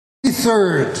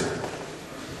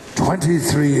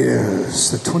23 years,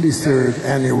 the 23rd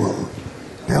annual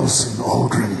Nelson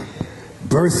Algren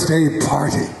birthday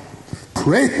party.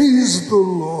 Praise the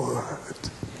Lord.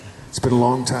 It's been a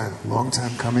long time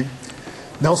coming.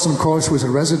 Nelson, of course, was a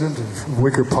resident of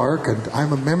Wicker Park, and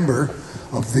I'm a member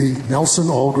of the Nelson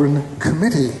Algren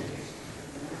Committee.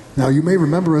 Now, you may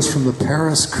remember us from the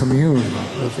Paris Commune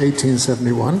of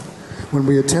 1871, when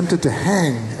we attempted to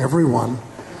hang everyone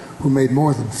who made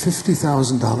more than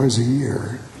 $50,000 a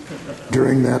year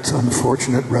during that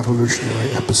unfortunate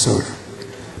revolutionary episode.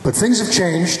 But things have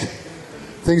changed,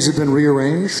 things have been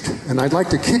rearranged, and I'd like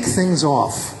to kick things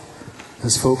off,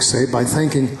 as folks say, by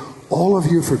thanking all of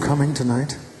you for coming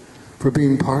tonight, for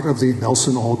being part of the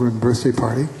Nelson Algren birthday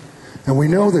party. And we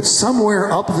know that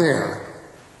somewhere up there,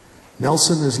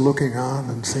 Nelson is looking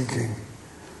on and thinking,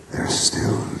 they're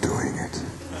still doing it.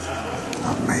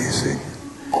 Amazing.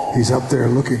 He's up there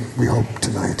looking, we hope,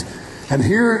 tonight. And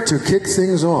here to kick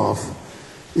things off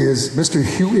is Mr.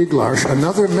 Hugh Iglarsh,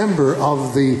 another member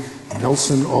of the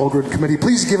Nelson Algren Committee.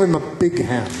 Please give him a big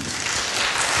hand.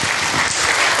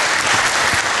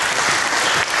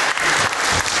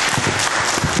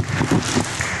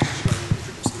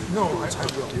 No, I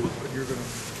will. You're going to...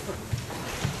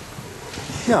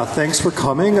 Yeah, thanks for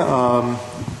coming.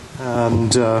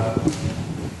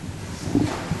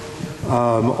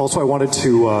 Also, I wanted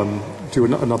to do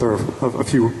a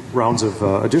few rounds of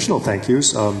additional thank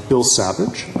yous. Bill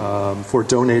Savage for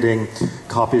donating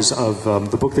copies of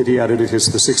the book that he edited, the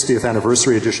 60th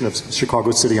anniversary edition of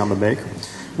Chicago City on the Make,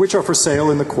 which are for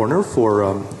sale in the corner for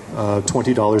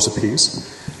 $20 a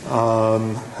piece.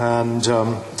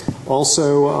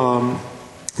 Also,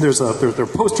 there are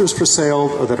posters for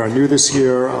sale that are new this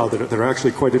year that are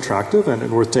actually quite attractive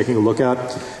and worth taking a look at.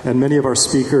 And many of our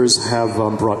speakers have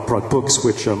brought books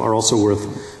which are also worth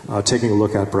taking a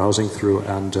look at, browsing through,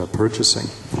 and purchasing.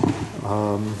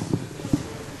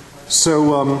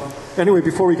 Anyway,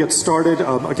 before we get started,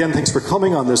 again, thanks for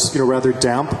coming on this rather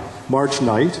damp March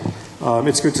night.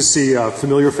 It's good to see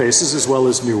familiar faces as well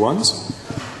as new ones.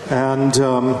 And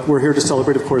we're here to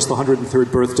celebrate, of course, the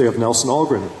 103rd birthday of Nelson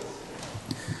Algren.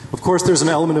 Of course, there's an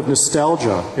element of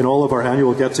nostalgia in all of our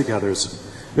annual get-togethers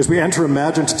as we enter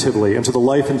imaginatively into the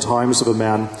life and times of a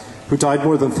man who died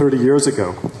more than 30 years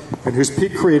ago and whose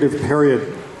peak creative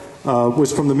period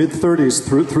was from the mid-30s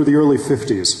through the early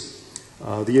 50s,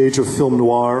 the age of film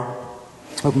noir,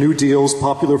 of New Deals,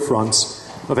 popular fronts,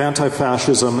 of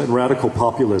anti-fascism and radical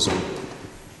populism,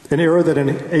 an era that in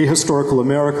ahistorical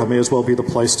America may as well be the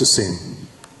Pleistocene.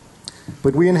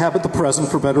 But we inhabit the present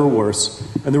for better or worse,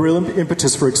 and the real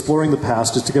impetus for exploring the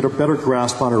past is to get a better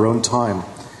grasp on our own time,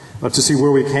 to see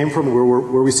where we came from and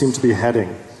where we seem to be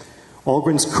heading.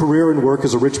 Algren's career and work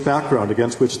is a rich background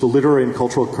against which the literary and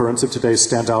cultural currents of today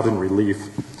stand out in relief.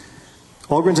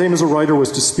 Algren's aim as a writer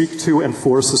was to speak to and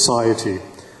for society,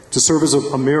 to serve as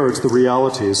a mirror to the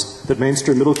realities that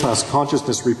mainstream middle-class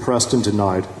consciousness repressed and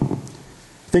denied.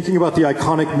 Thinking about the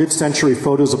iconic mid-century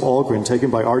photos of Algren taken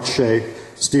by Art Shea,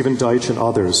 Stephen Deitch, and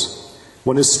others,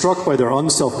 one is struck by their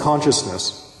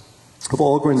unself-consciousness, of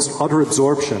Algren's utter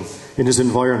absorption in his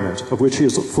environment, of which he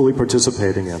is fully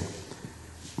participating in.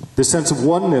 The sense of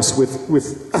oneness with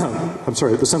the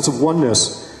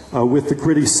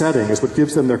gritty setting is what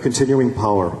gives them their continuing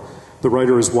power. The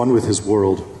writer is one with his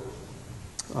world.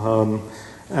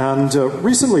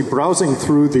 Recently, browsing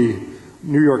through the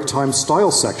New York Times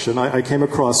style section, I came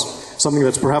across something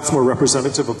that's perhaps more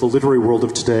representative of the literary world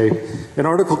of today, an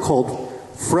article called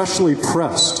Freshly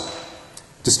Pressed,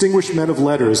 Distinguished Men of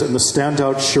Letters and the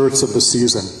Standout Shirts of the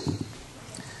Season,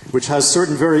 which has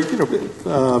certain very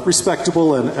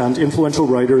respectable and influential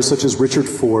writers such as Richard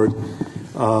Ford,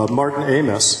 Martin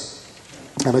Amis,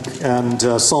 and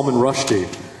Salman Rushdie,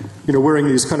 wearing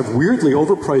these kind of weirdly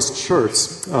overpriced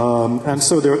shirts. And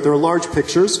so there are large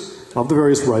pictures of the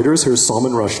various writers. Here's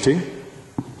Salman Rushdie,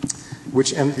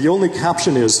 and the only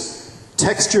caption is,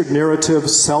 textured narrative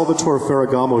Salvatore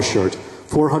Ferragamo shirt,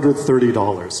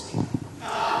 $430.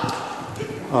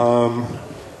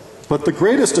 But the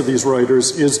greatest of these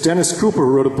writers is Dennis Cooper, who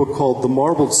wrote a book called The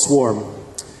Marbled Swarm,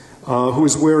 who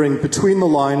is wearing Between the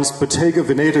Lines Bottega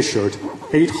Veneta shirt,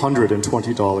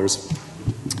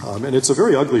 $820. And it's a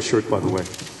very ugly shirt, by the way.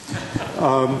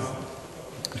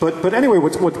 But anyway,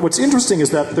 what's interesting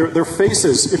is that their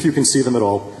faces, if you can see them at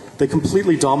all, they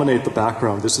completely dominate the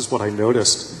background. This is what I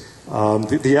noticed.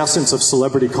 The essence of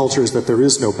celebrity culture is that there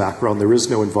is no background, there is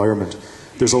no environment.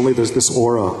 There's only this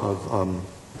aura of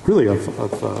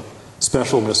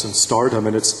specialness and stardom,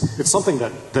 and it's something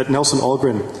that Nelson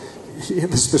Algren,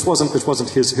 this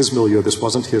wasn't his milieu, this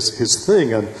wasn't his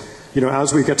thing, and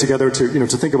as we get together to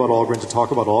think about Algren, to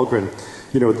talk about Algren,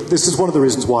 this is one of the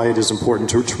reasons why it is important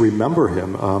to remember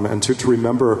him and to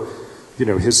remember,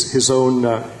 his own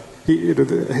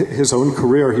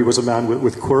career. He was a man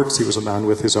with quirks. He was a man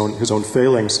with his own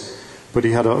failings, but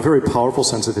he had a very powerful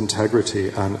sense of integrity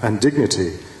and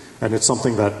dignity. And it's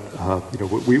something that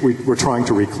we're trying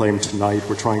to reclaim tonight.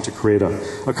 We're trying to create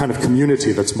a kind of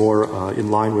community that's more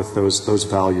in line with those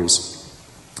values.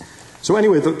 So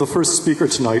anyway, the first speaker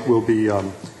tonight will be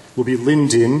Linh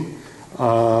Dinh.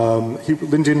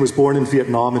 Linh Dinh was born in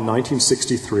Vietnam in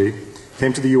 1963,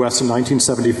 came to the US in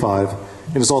 1975,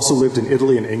 and has also lived in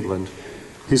Italy and England.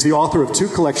 He's the author of 2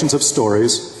 collections of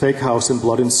stories, Fake House and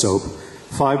Blood and Soap,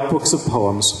 5 books of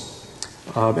poems,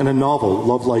 and a novel,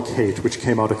 Love Like Hate, which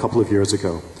came out a couple of years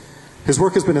ago. His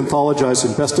work has been anthologized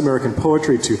in Best American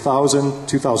Poetry 2000,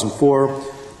 2004,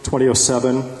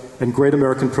 2007, and Great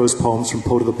American Prose Poems from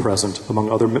Poe to the Present, among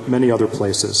many other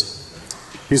places.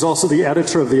 He's also the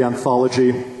editor of the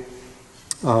anthology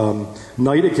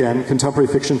Night Again, Contemporary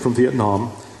Fiction from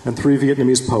Vietnam, and 3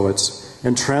 Vietnamese Poets,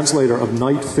 and translator of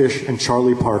Night, Fish, and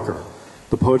Charlie Parker,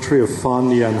 the poetry of Phan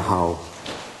Nien Hao.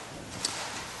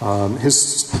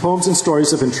 His poems and stories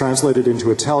have been translated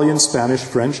into Italian, Spanish,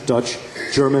 French, Dutch,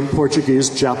 German, Portuguese,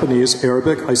 Japanese,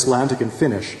 Arabic, Icelandic, and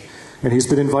Finnish. And he's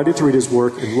been invited to read his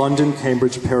work in London,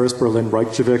 Cambridge, Paris, Berlin,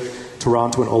 Reykjavik,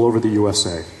 Toronto, and all over the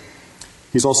USA.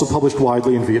 He's also published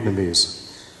widely in Vietnamese.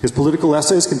 His political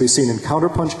essays can be seen in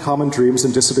Counterpunch, Common Dreams,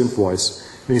 and Dissident Voice,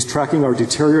 and he's tracking our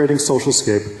deteriorating social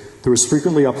scape through his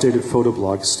frequently updated photo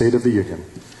blog, State of the Union.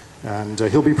 And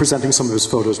he'll be presenting some of his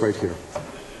photos right here.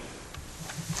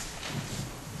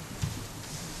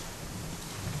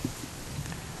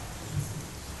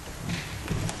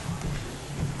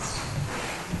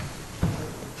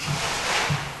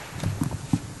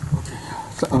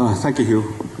 Thank you,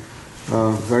 Hugh.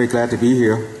 Very glad to be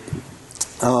here.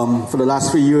 For the last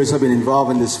 3 years, I've been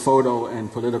involved in this photo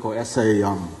and political essay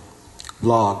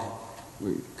blog.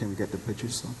 Can we get the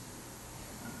pictures?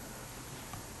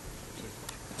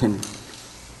 Can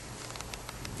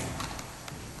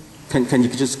you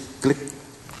just click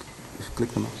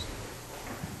the mouse?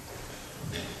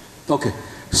 Okay.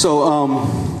 So.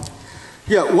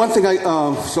 Yeah, one thing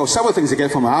so several things I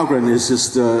get from Algren is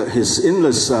just his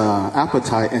endless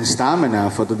appetite and stamina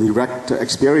for the direct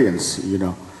experience,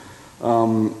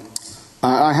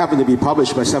 I happen to be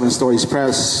published by 7 Stories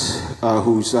Press,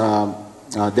 whose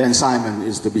Dan Simon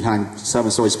is behind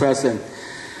 7 Stories Press, and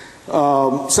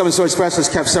 7 Stories Press has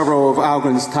kept several of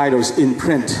Algren's titles in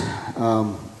print.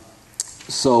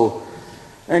 So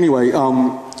anyway,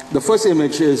 the first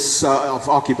image is of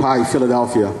Occupy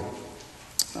Philadelphia.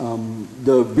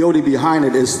 The building behind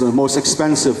it is the most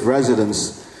expensive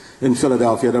residence in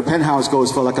Philadelphia. The penthouse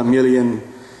goes for like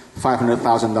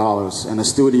 $1,500,000, and a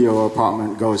studio or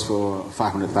apartment goes for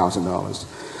 $500,000.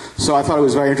 So I thought it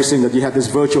was very interesting that you had this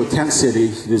virtual tent city,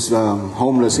 this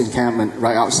homeless encampment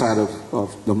right outside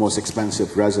of the most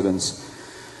expensive residence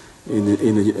in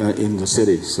the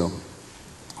city. So,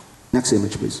 next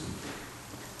image, please.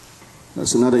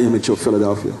 That's another image of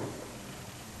Philadelphia.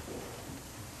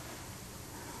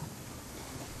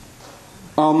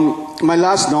 My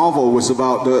last novel was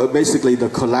about basically the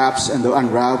collapse and the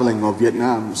unraveling of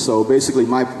Vietnam. So basically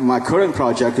my current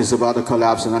project is about the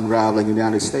collapse and unraveling in the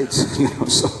United States.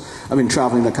 So I've been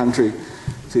traveling the country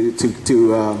to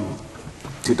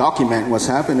document what's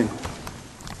happening.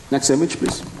 Next image,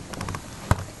 please.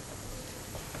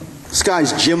 This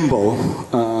guy's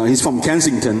Jimbo. He's from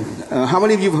Kensington. How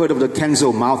many of you have heard of the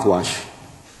Kenzo mouthwash?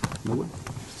 No one?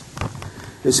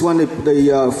 It's when they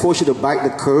force you to bite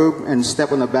the curb and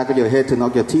step on the back of your head to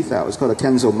knock your teeth out. It's called a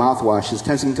Kenzo mouthwash. It's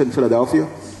Kensington, Philadelphia.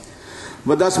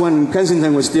 But that's when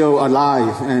Kensington was still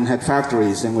alive and had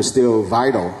factories and was still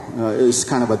vital. It's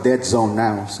kind of a dead zone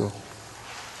now. So,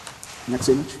 next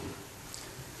image.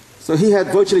 So he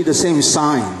had virtually the same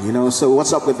sign, So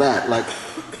what's up with that? Like,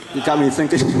 you got me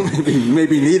thinking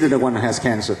maybe neither the one has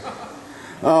cancer.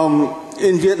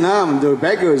 In Vietnam, the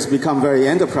beggars become very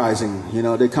enterprising.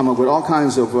 They come up with all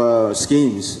kinds of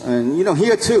schemes. And,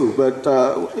 here too. But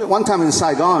one time in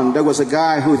Saigon, there was a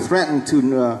guy who threatened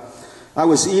to... I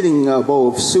was eating a bowl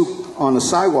of soup on the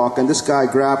sidewalk, and this guy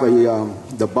grabbed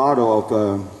the bottle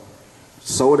of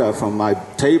soda from my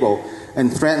table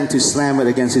and threatened to slam it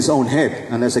against his own head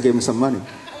unless I gave him some money.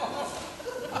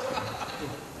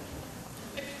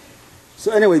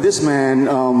 So anyway, this man,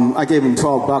 I gave him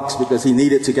 $12 because he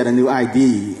needed to get a new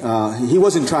ID. He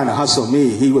wasn't trying to hustle me.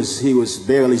 He was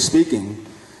barely speaking.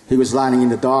 He was lying in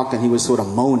the dark and he was sort of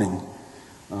moaning.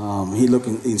 He looked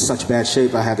in such bad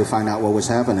shape, I had to find out what was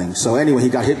happening. So anyway, he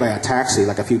got hit by a taxi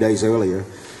like a few days earlier.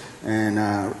 And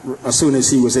as soon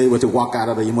as he was able to walk out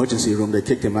of the emergency room, they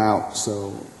kicked him out.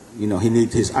 So, he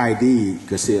needed his ID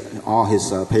because all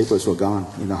his papers were gone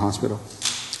in the hospital.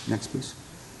 Next, please.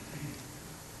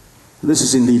 This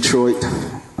is in Detroit.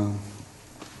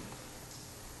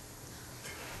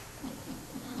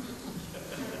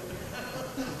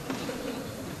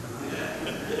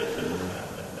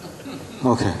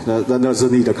 Okay, that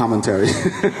doesn't need a commentary.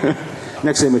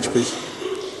 Next image, please.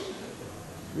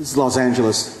 This is Los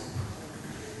Angeles.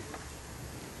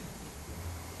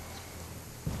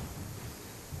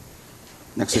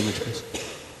 Next image, please.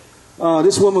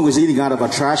 This woman was eating out of a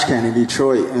trash can in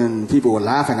Detroit, and people were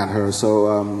laughing at her, so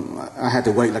I had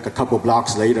to wait like a couple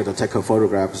blocks later to take her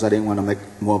photograph because I didn't want to make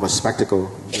more of a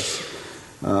spectacle.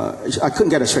 I couldn't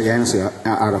get a straight answer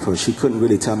out of her. She couldn't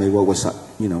really tell me what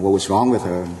was wrong with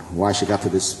her and why she got to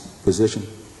this position.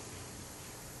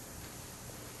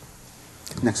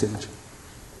 Next image.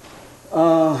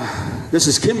 This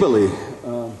is Kimberly.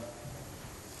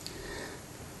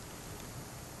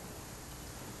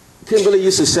 Kimberly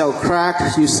used to sell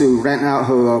crack, used to rent out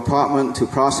her apartment to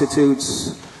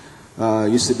prostitutes,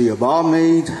 used to be a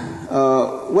barmaid.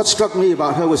 What struck me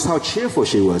about her was how cheerful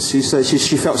she was. She said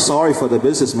she felt sorry for the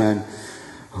businessman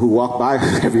who walked by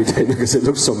her every day because it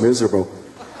looked so miserable.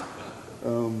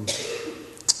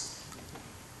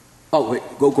 Oh, wait,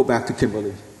 go back to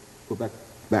Kimberly. Go back.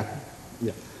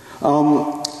 Yeah.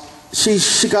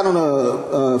 She got on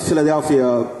a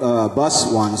Philadelphia bus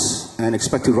once and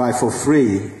expected to ride for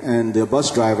free, and the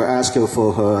bus driver asked her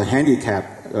for her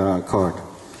handicap card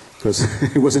because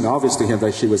it wasn't obvious to him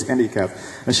that she was handicapped,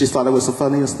 and she thought it was the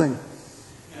funniest thing.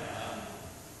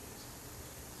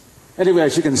 Anyway,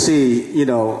 as you can see,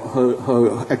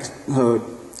 her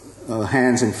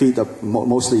hands and feet are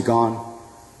mostly gone.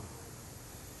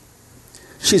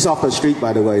 She's off the street,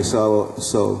 by the way, so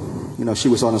she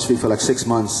was on the street for like 6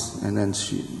 months, and then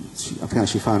apparently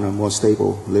she found a more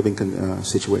stable living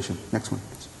situation. Next one.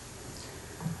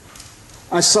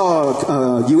 I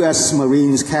saw a U.S.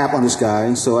 Marines cap on this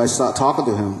guy, so I started talking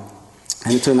to him,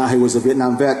 and it turned out he was a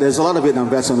Vietnam vet. There's a lot of Vietnam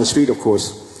vets on the street, of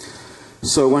course.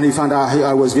 So when he found out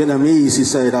I was Vietnamese, he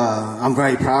said, "I'm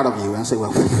very proud of you." And I said,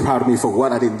 "Well, proud of me for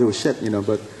what? I didn't do shit,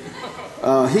 But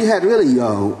he had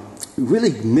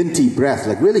really minty breath,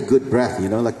 like really good breath,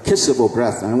 like kissable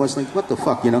breath. And I was like, what the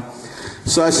fuck,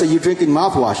 So I said, "You drinking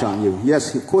mouthwash, aren't you?"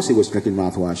 Yes, of course he was drinking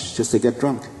mouthwash, just to get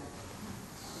drunk.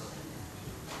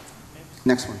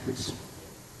 Next one, please.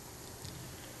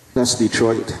 That's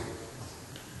Detroit.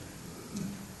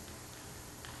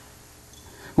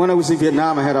 When I was in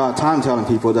Vietnam, I had a hard time telling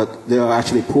people that there are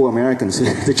actually poor Americans.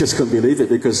 They just couldn't believe it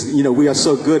because, we are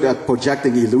so good at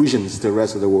projecting illusions to the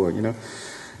rest of the world,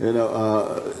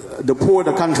 the poorer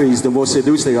the countries, the more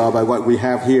seduced they are by what we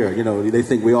have here. They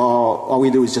think all we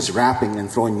do is just rapping and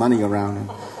throwing money around and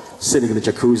sitting in the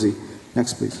jacuzzi.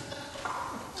 Next, please.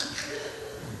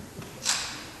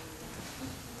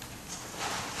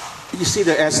 You see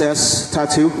the SS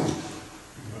tattoo?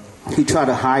 He tried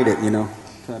to hide it,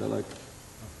 Try to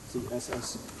see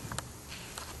SS.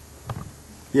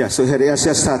 Yeah, so he had the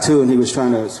SS tattoo and he was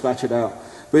trying to scratch it out.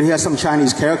 But he had some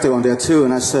Chinese character on there too,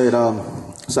 and I said,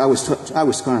 so I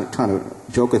was trying to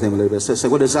joke with him a little bit. So I said,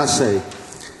 "What does that say?"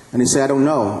 And he said, "I don't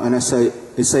know." And I said,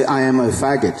 "I am a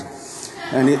faggot."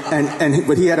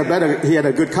 But he had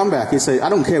a good comeback. He said, "I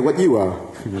don't care what you are."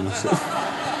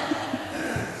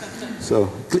 So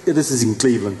this is in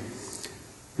Cleveland.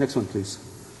 Next one, please.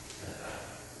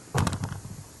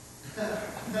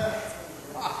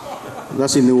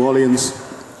 That's in New Orleans.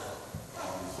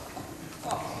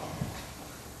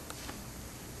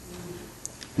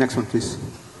 Next one, please.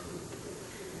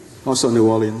 Also New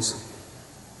Orleans.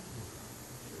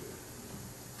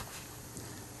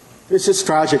 It's just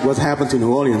tragic what happened to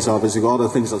New Orleans, obviously, all the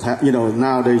things that happen.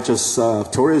 Now they just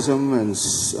tourism and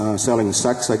selling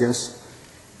sex, I guess.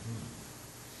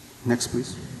 Next,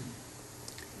 please.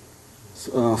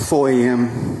 4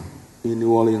 a.m. in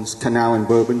New Orleans, Canal and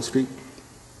Bourbon Street.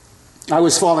 I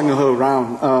was following her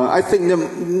around. I think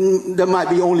there might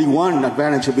be only one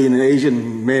advantage of being an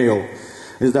Asian male,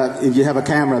 is that if you have a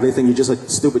camera, they think you're just a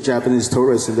stupid Japanese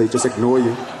tourist and they just ignore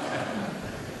you.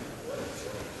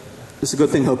 It's a good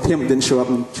thing her pimp didn't show up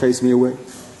and chase me away.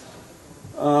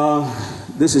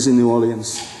 This is in New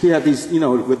Orleans. He had these,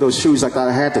 with those shoes like that,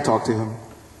 I had to talk to him.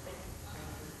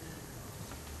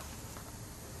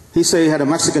 He said he had a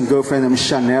Mexican girlfriend named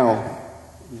Chanel,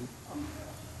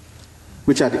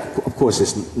 which of course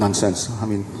is nonsense. I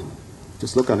mean,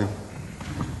 just look at him.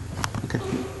 Okay,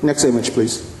 next image,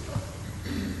 please.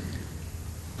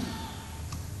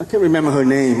 I can't remember her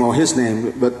name or his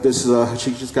name, but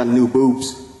she just got new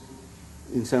boobs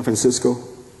in San Francisco.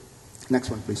 Next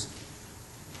one, please.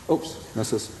 Oops,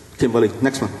 that's us. Kimberly.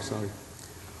 Next one, sorry.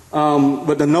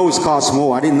 But the nose costs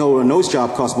more. I didn't know a nose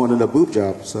job costs more than a boob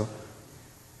job, so.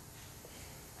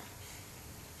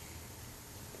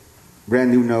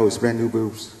 Brand new nose, brand new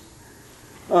boobs.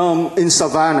 In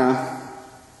Savannah,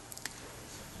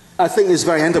 I think it's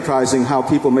very enterprising how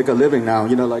people make a living now.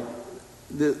 You know, like,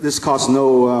 this costs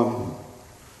no,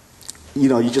 you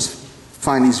know, you just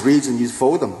find these reeds and you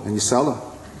fold them and you sell them.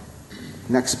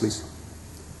 Next, please.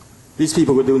 These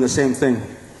people were doing the same thing.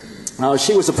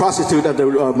 She was a prostitute at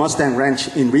the Mustang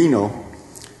Ranch in Reno,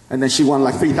 and then she won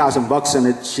like $3,000,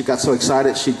 and she got so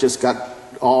excited she just got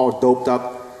all doped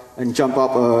up and jumped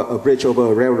up a bridge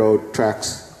over railroad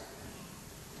tracks.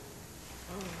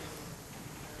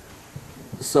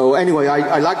 So anyway,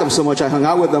 I liked them so much I hung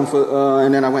out with them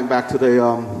and then I went back to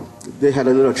they had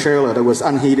a little trailer that was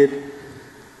unheated,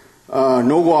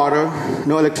 no water,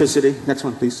 no electricity. Next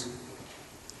one, please.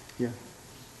 Yeah.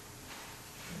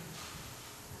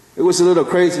 It was a little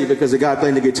crazy because the guy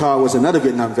playing the guitar was another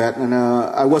Vietnam vet, and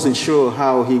I wasn't sure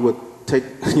how he would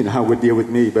how he would deal with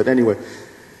me. But anyway,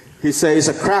 he said it's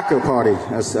a cracker party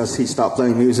as he stopped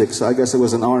playing music. So I guess it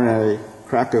was an ordinary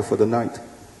cracker for the night.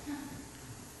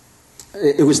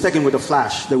 It was taken with a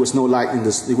flash. There was no light in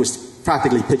this. It was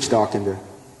practically pitch dark in there.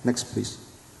 Next, please.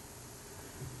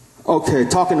 Okay,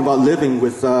 talking about living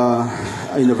with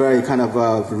in a very kind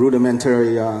of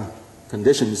rudimentary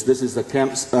conditions. This is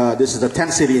the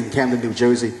tent city in Camden, New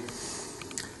Jersey.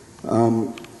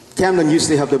 Camden used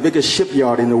to have the biggest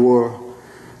shipyard in the world,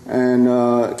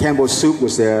 and Campbell's Soup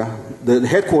was there. The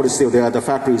headquarters still there. The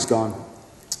factory is gone.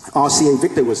 RCA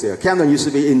Victor was there. Camden used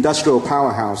to be an industrial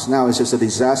powerhouse. Now it's just a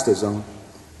disaster zone.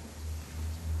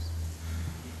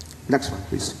 Next one,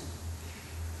 please.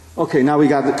 Okay, now we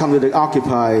got to come to the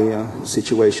Occupy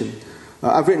situation.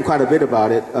 I've written quite a bit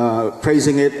about it,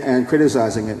 praising it and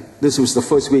criticizing it. This was the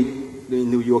first week in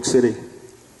New York City.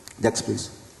 Next, please.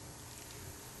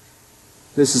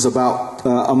 This is about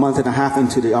a month and a half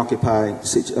into the Occupy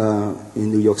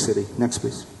in New York City. Next,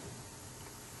 please.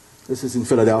 This is in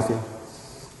Philadelphia.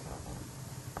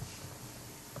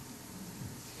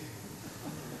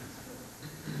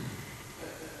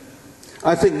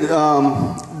 I think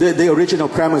the original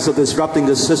premise of disrupting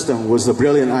the system was a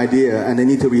brilliant idea, and they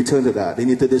need to return to that. They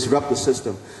need to disrupt the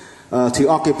system. To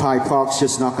occupy parks,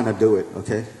 just not going to do it.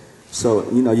 Okay, so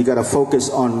you know you got to focus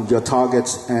on your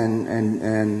targets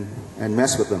and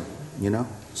mess with them. You know.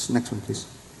 So next one, please.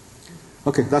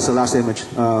 Okay, that's the last image.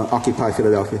 Occupy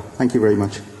Philadelphia. Thank you very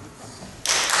much.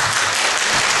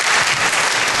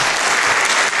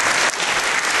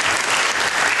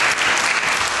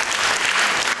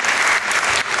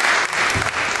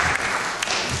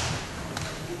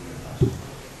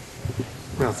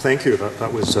 Thank you.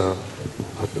 That was a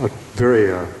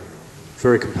very,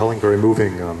 very compelling, very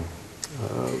moving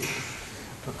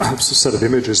set of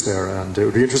images there, and it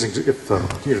would be interesting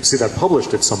to see that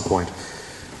published at some point.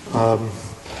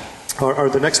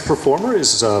 The next performer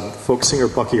is folk singer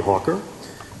Bucky Hawker.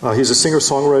 He's a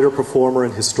singer-songwriter, performer,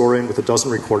 and historian with a dozen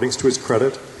recordings to his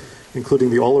credit, including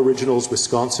the All Originals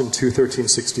Wisconsin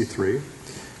 21363,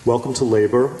 Welcome to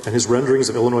Labor, and his renderings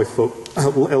of Illinois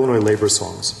labor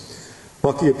songs.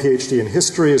 Bucky, a PhD in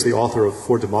history, is the author of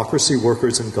For Democracy,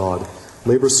 Workers, and God,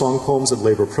 Labor Song Poems and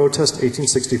Labor Protest,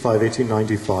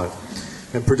 1865-1895,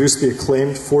 and produced the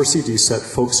acclaimed 4-CD set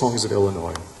Folk Songs of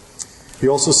Illinois. He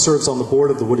also serves on the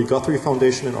board of the Woody Guthrie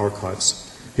Foundation and Archives.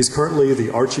 He's currently the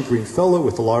Archie Green Fellow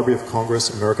with the Library of Congress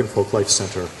American Folklife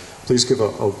Center. Please give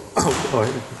a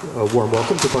warm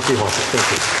welcome to Bucky Hawker.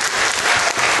 Thank you.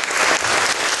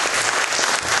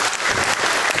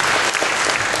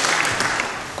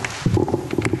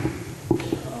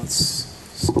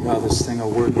 How this thing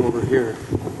will work over here.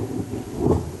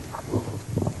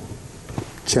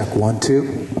 Check 1,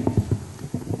 2.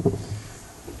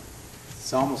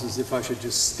 It's almost as if I should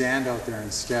just stand out there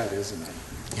and scat, isn't it?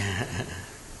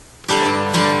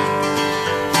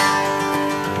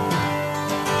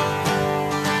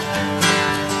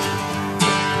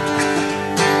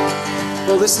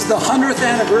 Well, this is the 100th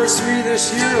anniversary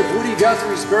this year of Woody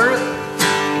Guthrie's birth.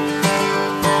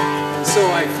 So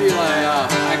I feel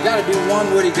I got to do one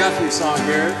Woody Guthrie song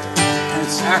here, and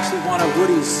it's actually one of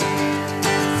Woody's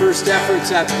first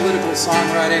efforts at political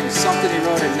songwriting, something he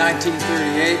wrote in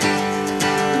 1938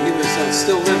 when he was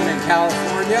still living in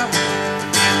California.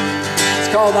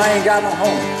 It's called I Ain't Got No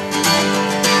Home.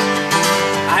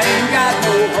 I ain't got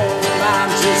no home, I'm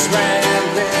just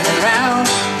rambling around.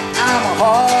 I'm a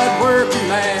hard-working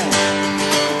man,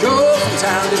 go from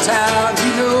town to town.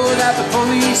 You know that the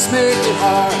police make it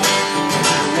hard.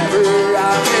 Wherever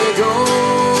I may go,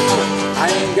 I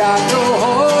ain't got no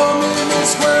home in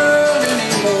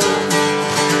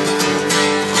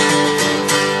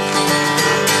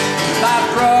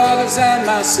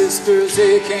my sisters,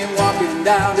 they came walking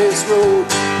down this road.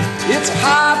 It's a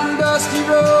hot and dusty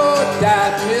road,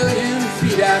 that 1,000,000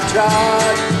 feet I've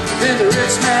trod. Then the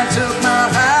rich man took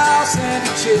my house and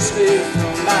he chased me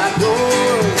from my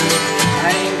door.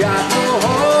 I ain't got no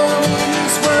home in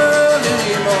this world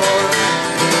anymore.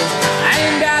 I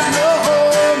ain't got no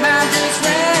home, I'm just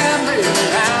rambling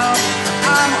around.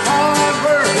 I'm a hard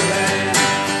working man.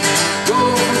 Go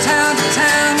from town to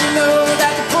town, you know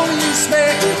that the police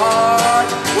make it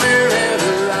hard.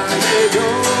 Wherever I may go,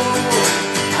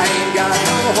 I ain't got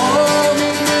no home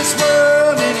in this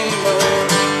world anymore.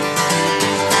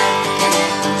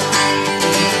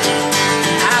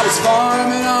 I was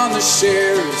farming on the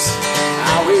shares,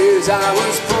 always I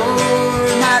was poor.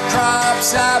 My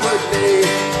crops I would lay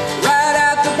right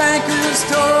at the banker's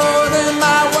door. Then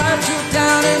my wife took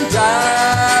down and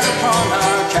died upon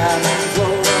our cabin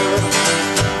floor.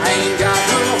 I ain't got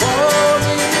no home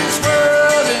in this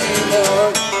world anymore.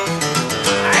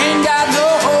 I ain't got no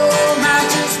home, I'm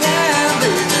just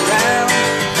rambling around.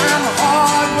 I'm a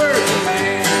hard working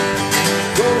man.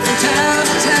 Go from town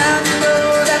to town, you know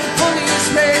that the police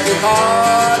make it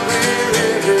hard.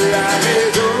 Wherever I may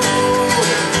go,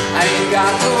 I ain't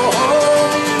got no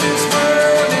home in this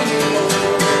world anymore.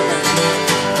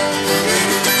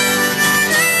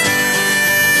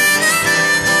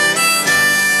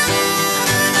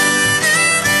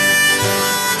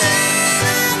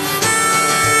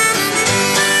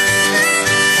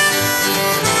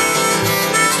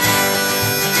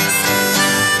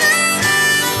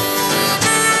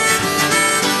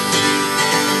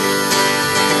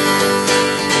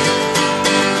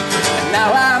 Now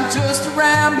I'm just a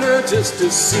rambler, just to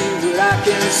see what I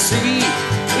can see.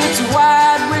 It's a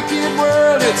wide, wicked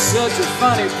world, it's such a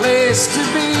funny place to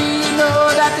be. You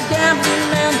know that the gambling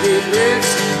men get rich,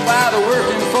 while the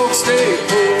working folks stay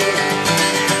poor.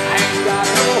 I ain't got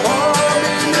no home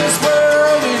in this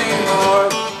world anymore.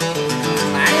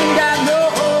 I ain't got no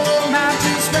home, I'm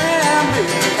just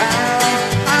rambling around.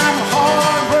 I'm a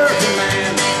hard working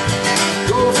man.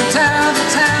 Go from town to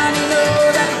town, you know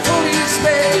that the police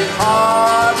make it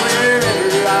hard.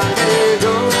 Wherever I may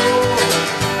go,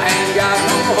 I ain't got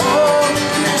no home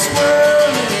in this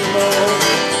world anymore.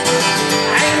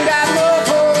 I ain't got no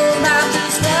home, I'm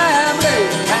just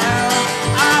rambling around.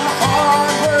 I'm a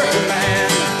hard working man.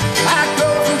 I go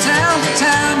from town to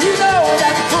town, you know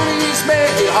that the police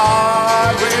make it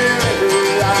hard. Wherever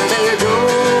I may go,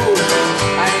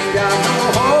 I ain't got no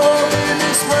home in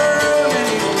this world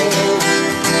anymore.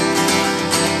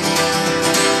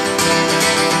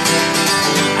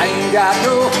 I ain't got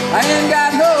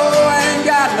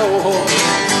no home.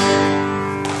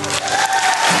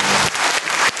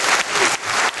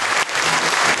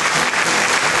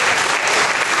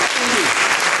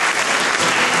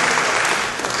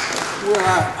 Well,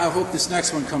 I hope this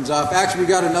next one comes off. Actually, we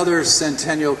got another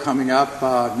centennial coming up,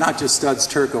 not just Studs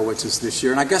Turco, which is this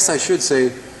year. And I guess I should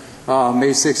say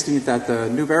May 16th at the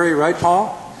Newberry, right,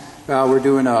 Paul? We're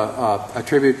doing a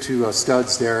tribute to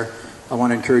Studs there. I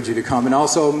want to encourage you to come. And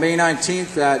also May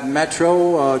 19th at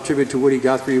Metro, tribute to Woody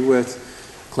Guthrie with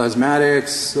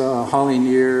Klezmatics, Holly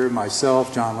Neer,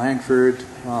 myself, John Langford,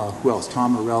 who else?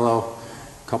 Tom Morello,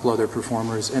 a couple other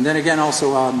performers. And then again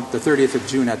also on the 30th of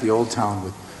June at the Old Town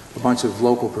with a bunch of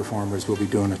local performers. We'll be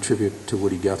doing a tribute to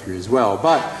Woody Guthrie as well.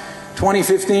 But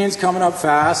 2015 is coming up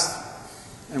fast,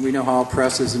 and we know how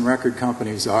presses and record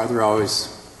companies are. They're always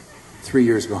 3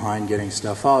 years behind getting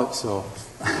stuff out. So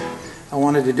I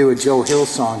wanted to do a Joe Hill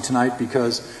song tonight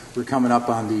because we're coming up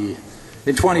on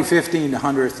in 2015, the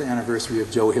 100th anniversary of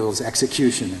Joe Hill's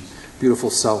execution in beautiful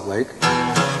Salt Lake.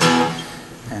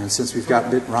 And since we've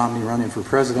got Mitt Romney running for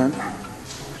president,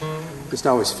 just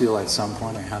always feel at some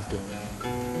point I have to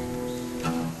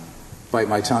bite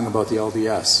my tongue about the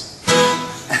LDS.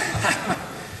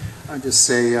 I just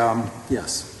say,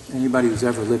 yes, anybody who's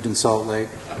ever lived in Salt Lake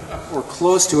or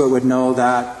close to it would know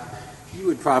that you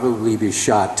would probably be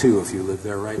shot too if you lived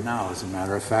there right now. As a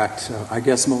matter of fact, I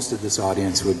guess most of this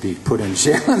audience would be put in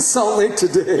jail in Salt Lake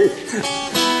today.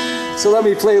 So let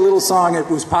me play a little song. It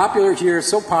was popular here,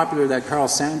 so popular that Carl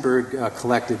Sandburg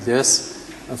collected this.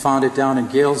 I found it down in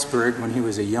Galesburg when he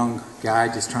was a young guy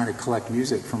just trying to collect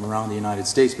music from around the United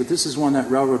States. But this is one that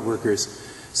railroad workers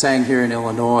sang here in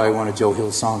Illinois, one of Joe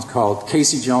Hill's songs called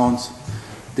Casey Jones,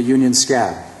 The Union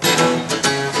Scab.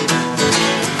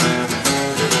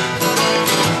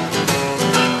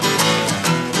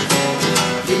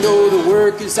 You know the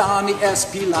workers on the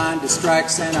SP line to strike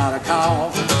sent out a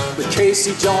call. But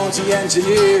Casey Jones, the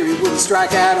engineer, he wouldn't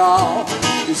strike at all.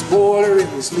 His boiler,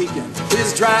 it was leaking,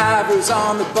 his driver's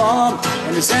on the bum,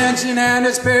 and his engine and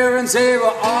his parents, they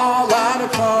were all out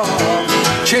of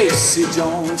fun. Casey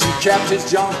Jones, he kept his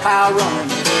junk pile running.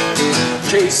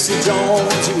 Casey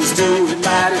Jones, he was doing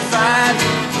mighty fine.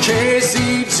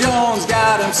 Casey Jones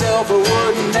got himself a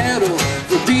wooden medal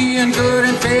for being good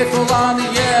and faithful on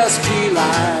the SP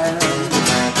line.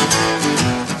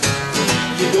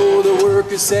 You know the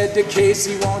workers said to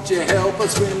Casey, won't you help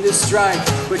us win this strike?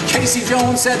 But Casey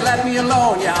Jones said, let me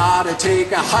alone, you ought to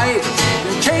take a hike.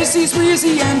 And Casey's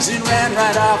wheezy engine ran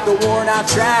right off the worn out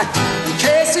track. And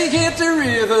Casey hit the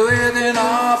river with an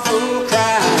awful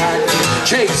crack.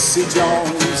 Casey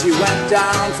Jones, he went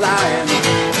down flying.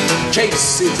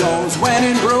 Casey Jones went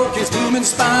and broke his human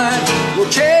spine. Well,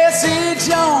 Casey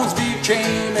Jones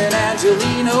became an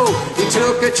Angelino. He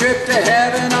took a trip to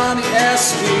heaven on the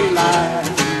SP line.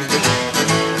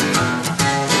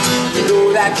 You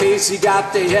know that Casey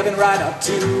got to heaven right up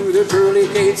to the pearly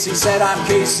gates. He said, I'm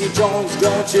Casey Jones,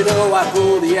 don't you know I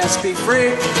pull the SP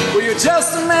freight? Well, you're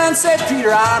just a man, said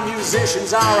Peter, our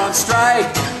musicians are on strike.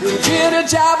 You can get a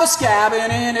job of scabbing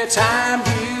anytime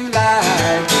you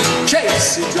like.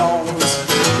 Casey Jones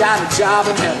got a job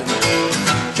in heaven.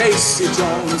 Casey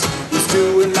Jones was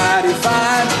doing mighty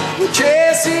fine. Well,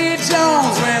 Casey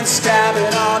Jones went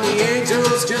scabbing on the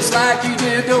angels just like he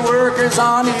did the workers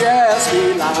on the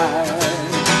SP line.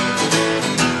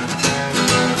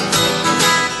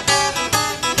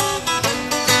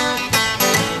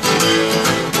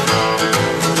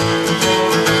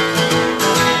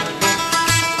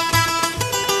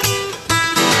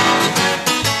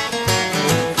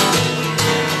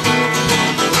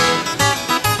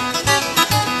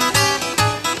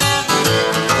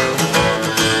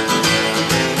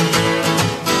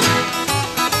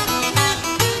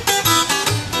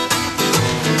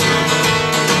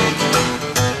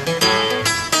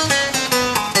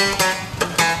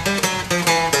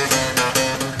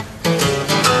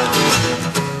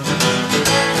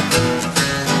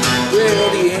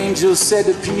 Said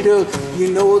to Peter,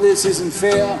 you know this isn't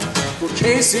fair. Well,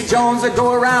 Casey Jones, they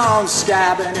go around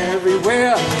scabbing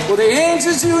everywhere. Well, the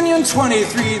Angels Union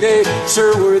 23, they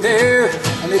sure were there.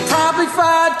 And they probably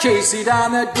fired Casey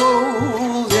down that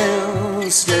golden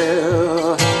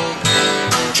stair.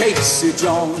 Casey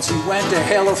Jones, he went to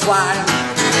hell a flying.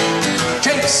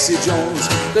 Casey Jones,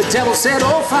 the devil said,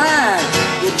 oh fine.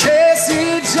 Well,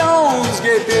 Casey Jones,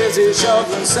 get busy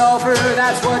shoveling sulfur.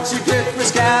 That's what you get for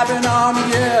scabbing on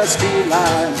the SP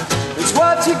line. It's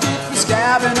what you get for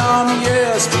scabbing on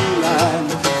the SP line.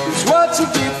 It's what you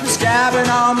get for scabbing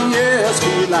on the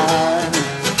SP line.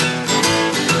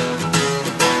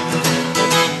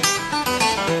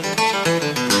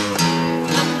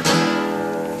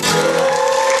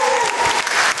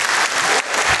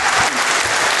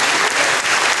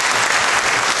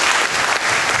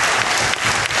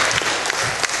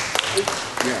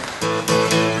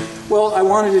 Well, I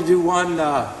wanted to do one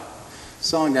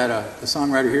song that a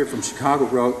songwriter here from Chicago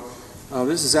wrote.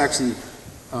 This is actually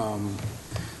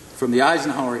from the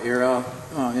Eisenhower era.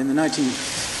 In the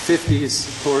 1950s,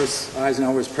 of course,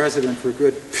 Eisenhower was president for a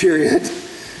good period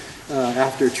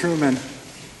after Truman.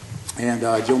 And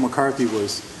Joe McCarthy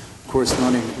was, of course,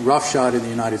 running roughshod in the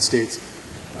United States.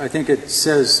 I think it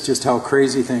says just how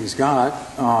crazy things got,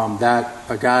 that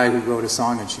a guy who wrote a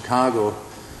song in Chicago,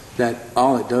 that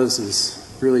all it does is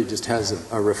really just has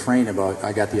a refrain about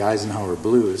I got the Eisenhower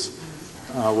blues,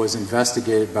 was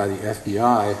investigated by the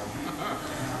FBI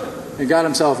and got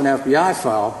himself an FBI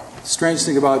file. Strange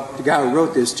thing about the guy who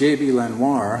wrote this, J.B.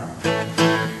 Lenoir,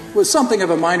 was something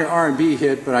of a minor R&B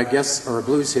hit, but I guess, or a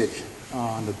blues hit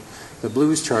on the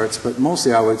blues charts, but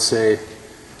mostly I would say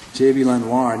J.B.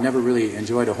 Lenoir never really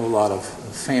enjoyed a whole lot of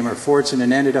fame or fortune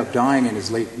and ended up dying in his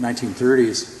late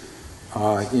 1930s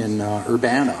in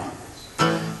Urbana.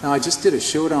 Now, I just did a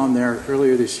show down there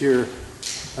earlier this year,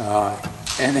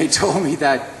 and they told me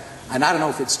that, and I don't know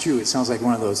if it's true, it sounds like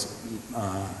one of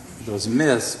those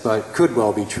myths, but could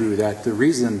well be true, that the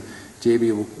reason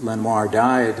J.B. Lenoir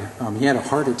died, he had a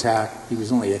heart attack, he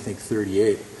was only, I think,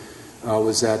 38,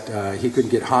 was that he couldn't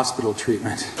get hospital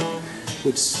treatment,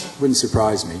 which wouldn't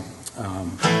surprise me.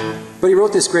 But he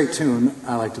wrote this great tune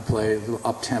I like to play, a little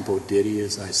up-tempo ditty,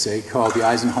 as I say, called the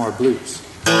Eisenhower Blues.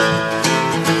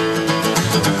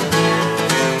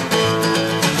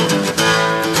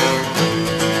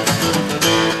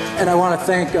 And I want to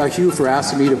thank Hugh for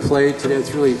asking me to play today.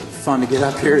 It's really fun to get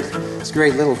up here. It's a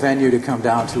great little venue to come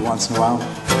down to once in a while.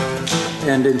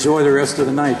 And enjoy the rest of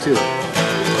the night, too.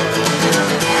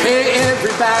 Hey,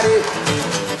 everybody,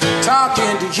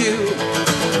 talking to you.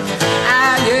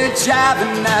 I ain't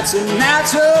jiving, that's a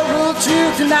natural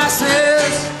truth. And I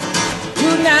says,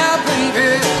 good now,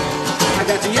 baby, I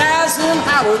got the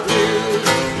Eisenhower blues.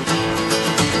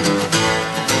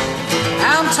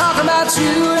 I'm talking about about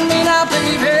you and me now,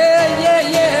 baby. Yeah,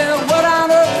 yeah, what on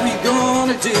earth we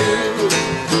gonna do?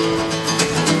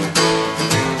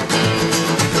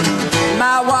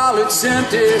 My wallet's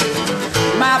empty,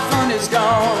 my fun is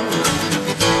gone.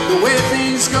 The way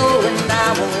things go and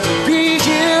I won't be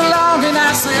here long. And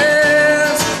I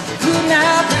says, good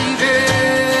night, baby.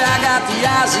 I got the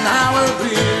Eisenhower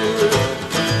blues.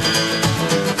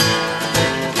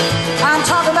 I'm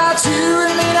talking about you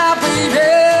and me now, baby.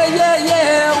 Yeah,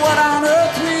 yeah, what on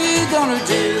earth we gonna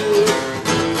do?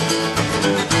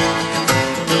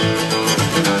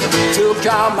 Took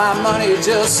all my money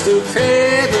just to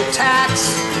pay the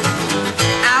tax.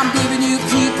 I'm giving you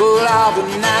people all the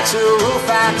natural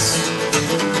facts.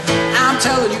 I'm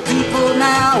telling you people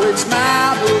now, it's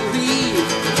my belief.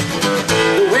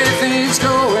 The way things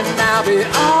go and I'll be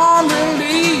on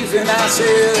relief. And I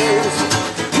says,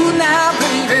 good now,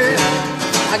 baby.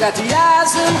 I got the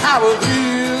Eisenhower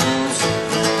blues.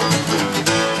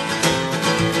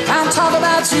 I'm talking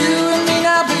about you and me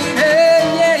now, baby.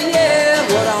 Yeah, yeah,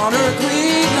 what on earth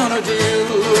we gonna do?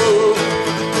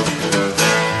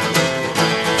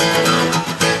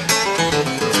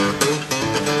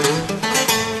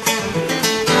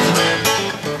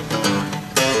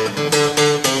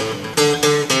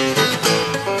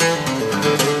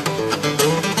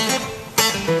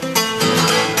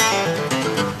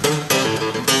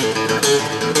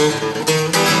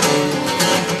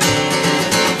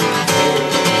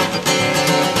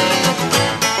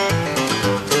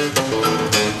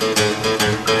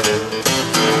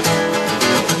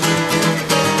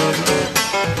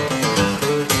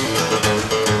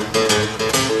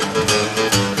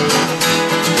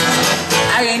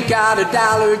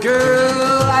 $1,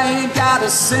 girl, I ain't got a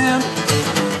cent.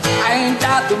 I ain't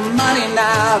got the money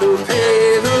now to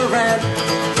pay the rent.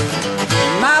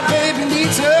 My baby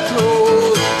needs her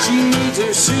clothes, she needs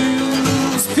her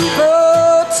shoes.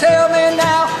 People tell me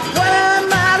now, what am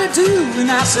I to do?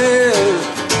 And I said,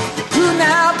 good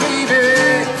now,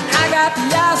 baby, I got the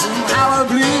Eisenhower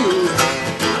blues.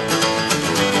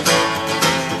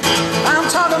 I'm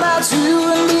talking about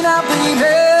you and me now, baby.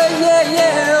 Yeah,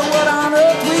 yeah, what on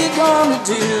earth we gonna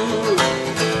do?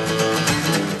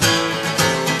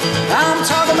 I'm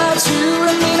talking about you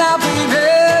and me now, baby.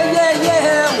 Yeah,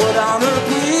 yeah, what on earth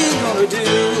we gonna do?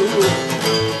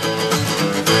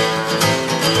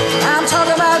 I'm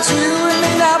talking about you and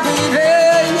me now, baby.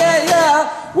 Yeah,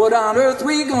 yeah, what on earth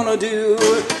we gonna do?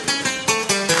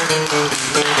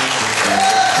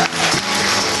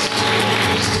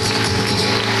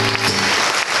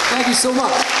 Thank you so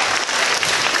much.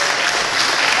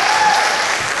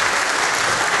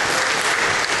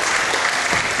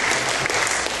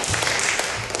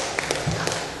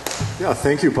 Yeah,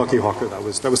 thank you, Bucky Hawker. That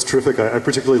was terrific. I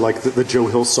particularly like the Joe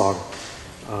Hill song,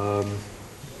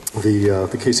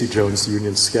 the Casey Jones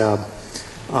Union Scab.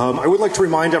 I would like to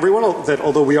remind everyone that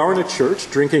although we are in a church,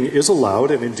 drinking is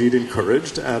allowed and indeed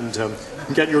encouraged. And you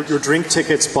can get your drink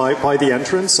tickets by the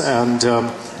entrance, and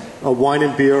wine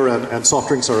and beer and soft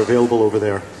drinks are available over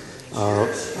there.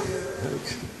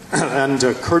 And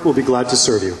Kurt will be glad to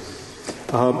serve you.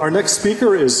 Our next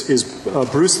speaker is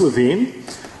Bruce Levine,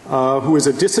 who is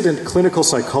a dissident clinical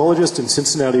psychologist in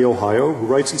Cincinnati, Ohio, who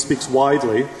writes and speaks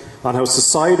widely on how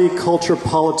society, culture,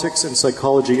 politics, and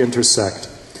psychology intersect.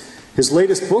 His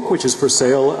latest book, which is for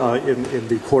sale in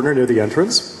the corner near the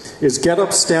entrance, is Get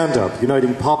Up, Stand Up,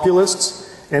 Uniting Populists,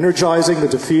 Energizing the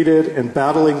Defeated, and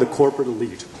Battling the Corporate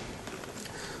Elite.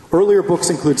 Earlier books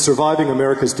include Surviving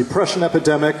America's Depression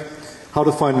Epidemic, How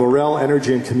to Find Morale,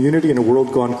 Energy, and Community in a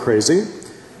World Gone Crazy,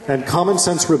 and Common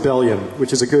Sense Rebellion,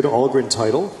 which is a good Algren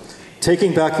title,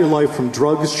 Taking Back Your Life from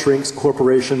Drugs, Shrinks,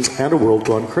 Corporations, and a World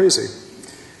Gone Crazy.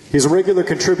 He's a regular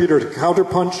contributor to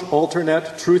Counterpunch,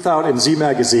 Alternet, Truth Out, and Z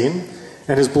Magazine,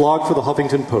 and his blog for the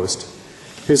Huffington Post.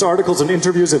 His articles and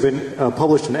interviews have been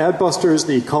published in Adbusters,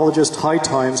 The Ecologist, High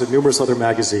Times, and numerous other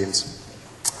magazines.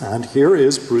 And here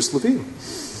is Bruce Levine.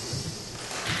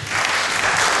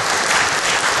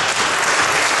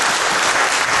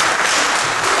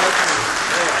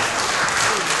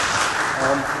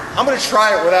 I'm going to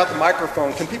try it without the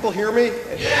microphone. Can people hear me?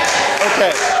 Yeah.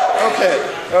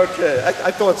 Okay.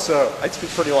 I thought so. I speak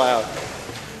pretty loud.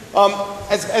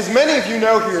 As many of you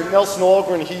know here, Nelson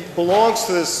Algren, he belongs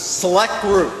to this select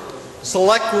group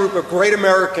of great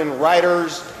American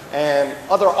writers and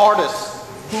other artists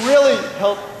who really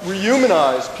help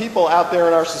rehumanize people out there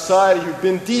in our society who've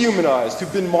been dehumanized,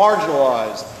 who've been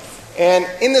marginalized. And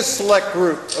in this select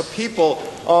group of people,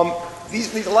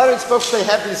 a lot of these folks,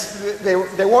 they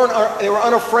were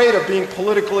unafraid of being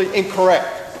politically incorrect.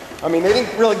 I mean, they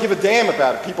didn't really give a damn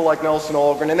about it, people like Nelson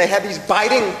Algren, and they had these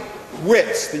biting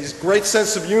wits, these great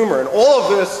sense of humor, and all of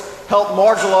this helped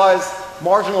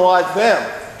marginalize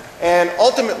them. And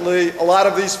ultimately, a lot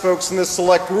of these folks in this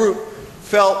select group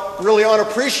felt really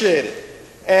unappreciated,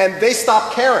 and they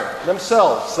stopped caring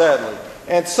themselves, sadly.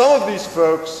 And some of these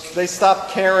folks, they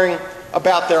stopped caring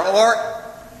about their art,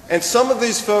 and some of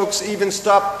these folks even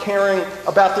stopped caring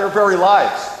about their very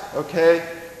lives, okay?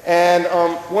 And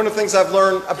one of the things I've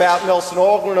learned about Nelson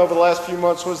Algren over the last few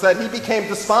months was that he became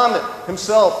despondent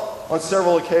himself on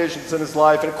several occasions in his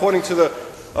life. And according to the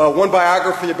one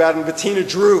biography about him, Bettina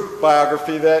Drew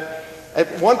biography, that at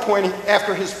one point,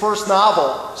 after his first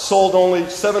novel sold only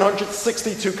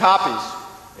 762 copies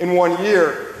in 1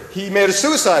 year, he made a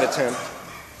suicide attempt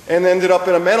and ended up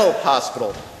in a mental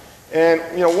hospital. And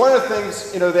one of the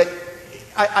things that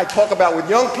I talk about with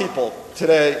young people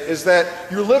today is that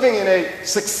you're living in a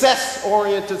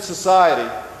success-oriented society,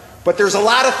 but there's a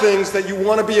lot of things that you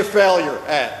want to be a failure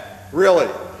at, really.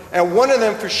 And one of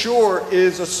them for sure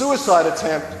is a suicide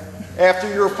attempt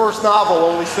after your first novel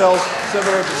only sells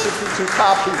 762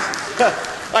 copies.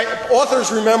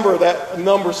 Authors remember that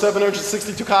number,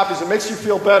 762 copies. It makes you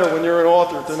feel better when you're an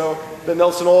author to know that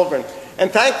Nelson Algren. And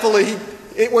thankfully,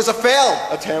 it was a failed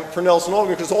attempt for Nelson Algren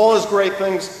because all his great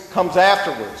things comes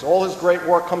afterwards. All his great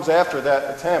work comes after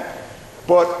that attempt.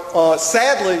 But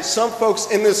sadly, some folks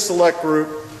in this select group,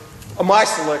 my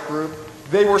select group,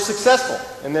 they were successful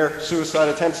in their suicide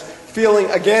attempts, feeling,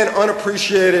 again,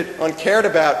 unappreciated, uncared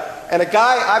about. And a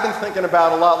guy I've been thinking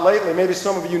about a lot lately, maybe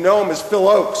some of you know him, is Phil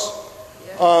Oakes.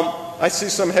 I see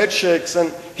some head shakes,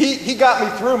 and he got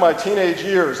me through my teenage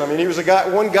years. I mean, he was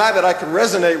one guy that I could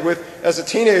resonate with as a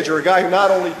teenager, a guy who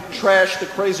not only trashed the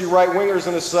crazy right-wingers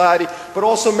in society, but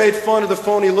also made fun of the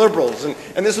phony liberals.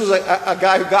 And this was a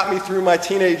guy who got me through my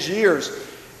teenage years.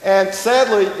 And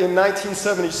sadly, in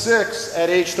 1976,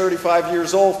 at age 35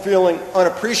 years old, feeling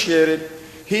unappreciated,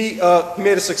 he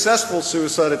made a successful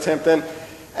suicide attempt. And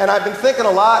I've been thinking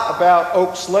a lot about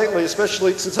Oakes lately,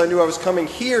 especially since I knew I was coming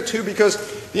here too, because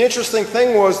the interesting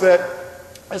thing was that,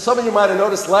 as some of you might have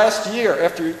noticed, last year,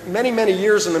 after many, many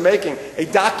years in the making, a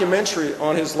documentary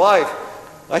on his life,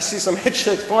 I see some head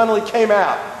shakes, finally came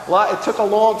out. It took a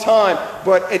long time,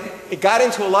 but it got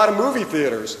into a lot of movie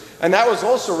theaters. And that was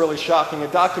also really shocking, a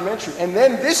documentary. And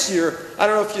then this year, I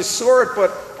don't know if you saw it,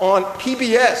 but on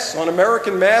PBS, on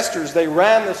American Masters, they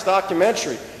ran this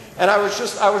documentary. And I was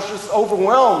just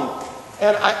overwhelmed.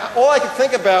 And all I could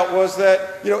think about was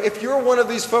that, if you're one of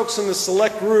these folks in the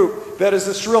select group that is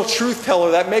this real truth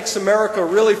teller that makes America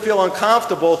really feel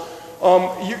uncomfortable,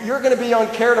 you're going to be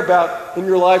uncared about in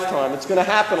your lifetime. It's going to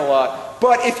happen a lot.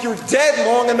 But if you're dead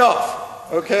long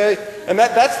enough, okay, and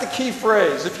that's the key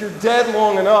phrase, if you're dead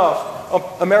long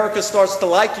enough, America starts to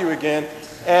like you again.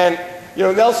 And,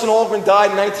 Nelson Algren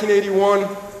died in 1981.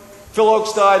 Phil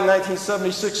Oakes died in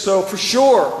 1976, so for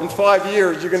sure, in 5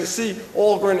 years, you're going to see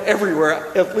Algren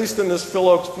everywhere, at least in this Phil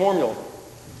Oakes formula.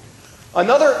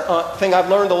 Another thing I've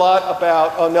learned a lot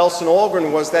about Nelson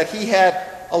Algren was that he had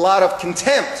a lot of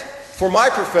contempt for my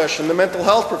profession, the mental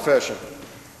health profession.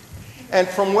 And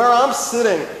from where I'm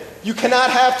sitting, you cannot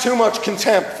have too much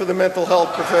contempt for the mental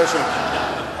health profession.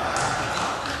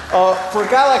 For a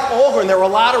guy like Algren, there were a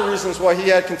lot of reasons why he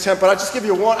had contempt, but I'll just give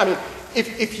you one. I mean,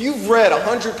 if you've read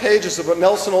 100 pages of a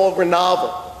Nelson Algren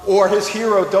novel or his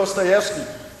hero Dostoevsky,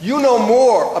 you know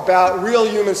more about real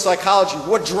human psychology,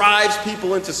 what drives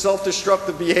people into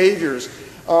self-destructive behaviors,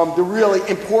 the really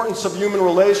importance of human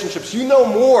relationships. You know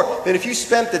more than if you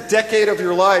spent a decade of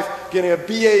your life getting a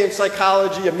BA in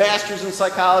psychology, a master's in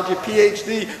psychology, a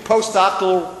PhD,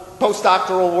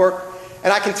 postdoctoral work.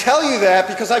 And I can tell you that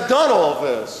because I've done all of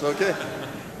this, okay?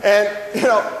 And,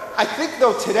 I think,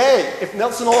 though, today, if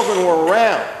Nelson Algren were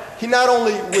around, he not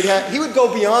only he would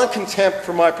go beyond contempt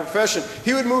for my profession,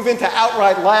 he would move into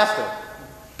outright laughter.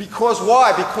 Because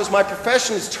why? Because my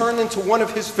profession has turned into one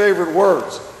of his favorite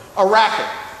words, a racket.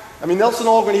 I mean, Nelson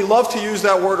Algren, he loved to use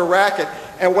that word, a racket.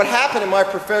 And what happened in my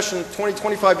profession 20,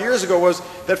 25 years ago was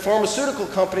that pharmaceutical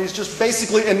companies just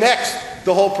basically annexed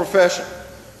the whole profession.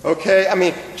 Okay, I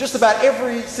mean, just about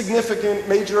every significant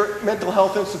major mental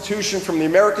health institution, from the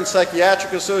American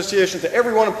Psychiatric Association to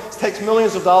every one of them, takes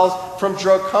millions of dollars from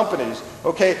drug companies.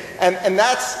 Okay, and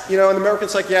that's, the American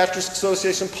Psychiatric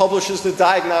Association publishes the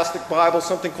Diagnostic Bible,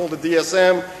 something called the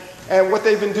DSM. And what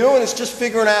they've been doing is just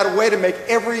figuring out a way to make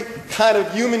every kind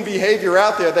of human behavior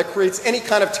out there that creates any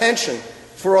kind of tension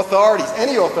for authorities,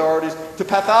 any authorities, to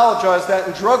pathologize that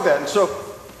and drug that. And so,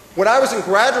 when I was in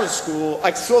graduate school,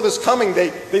 I saw this coming. They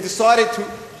decided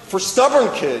for stubborn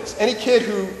kids, any kid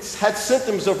who had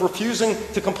symptoms of refusing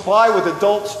to comply with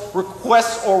adults'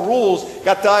 requests or rules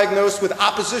got diagnosed with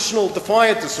oppositional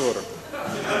defiant disorder.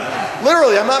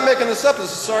 Literally, I'm not making this up.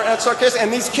 This is not sarcastic.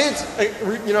 And these kids,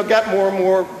 got more and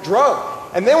more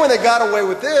drugged. And then when they got away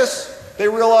with this, they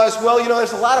realized, well,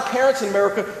 there's a lot of parents in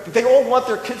America that they all want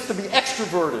their kids to be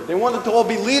extroverted. They want them to all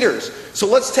be leaders. So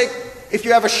let's take, if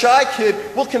you have a shy kid,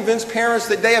 we'll convince parents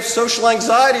that they have social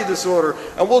anxiety disorder,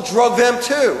 and we'll drug them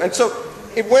too. And so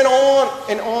it went on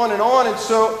and on and on. And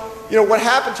so, what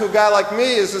happened to a guy like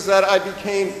me is that I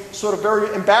became sort of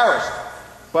very embarrassed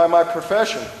by my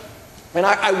profession. And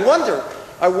I wonder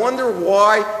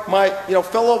why my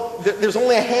there's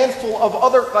only a handful of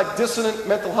other dissident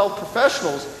mental health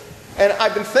professionals. And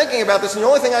I've been thinking about this, and the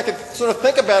only thing I could sort of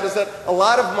think about is that a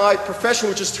lot of my profession,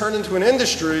 which has turned into an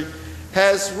industry,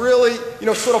 has really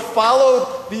sort of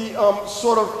followed the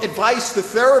sort of advice, the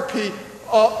therapy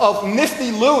of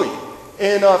Nifty Louie.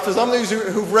 And for some of you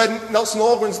who've read Nelson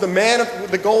Algren's The Man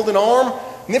with the Golden Arm,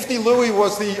 Nifty Louie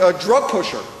was the drug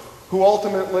pusher who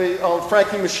ultimately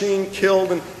Frankie Machine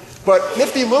killed. But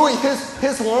Nifty Louie,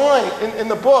 his line in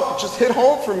the book, which just hit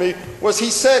home for me, was he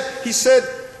said,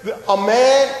 a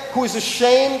man who is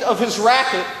ashamed of his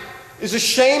racket is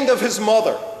ashamed of his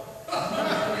mother.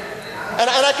 And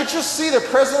I could just see the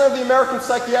president of the American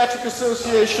Psychiatric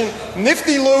Association,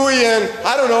 Nifty Louie, and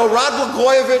I don't know, Rod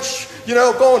Blagojevich,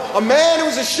 going, a man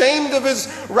who's ashamed of his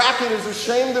racket is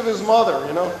ashamed of his mother,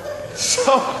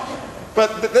 So,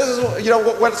 but this is,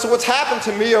 so what's happened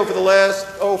to me over the last,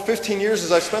 15 years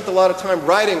is I've spent a lot of time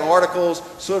writing articles,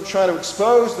 sort of trying to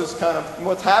expose this kind of,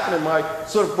 what's happened in my,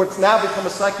 sort of what's now become a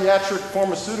psychiatric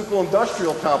pharmaceutical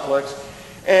industrial complex.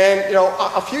 And,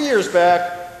 a few years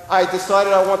back, I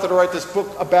decided I wanted to write this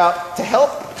book to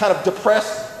help kind of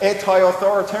depress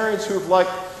anti-authoritarians who've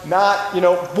not,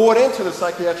 bought into the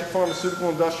psychiatric pharmaceutical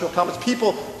industrial complex.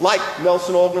 People like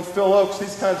Nelson Algren, Phil Oakes,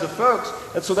 these kinds of folks.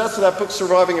 And so that's that book,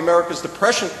 Surviving America's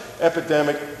Depression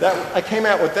Epidemic. I came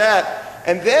out with that.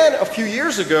 And then a few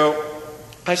years ago,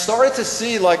 I started to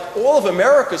see all of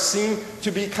America seemed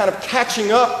to be kind of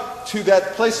catching up to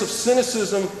that place of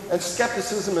cynicism and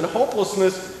skepticism and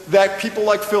hopelessness that people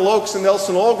like Phil Oakes and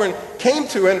Nelson Algren came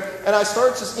to. And I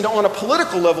started to, on a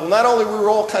political level, not only we were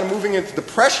all kind of moving into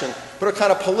depression, but a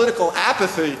kind of political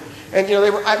apathy. And,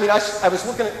 they were, I was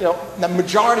looking at, the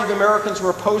majority of Americans were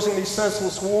opposing these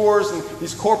senseless wars and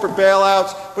these corporate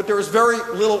bailouts, but there was very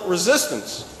little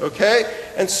resistance, okay?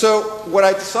 And so what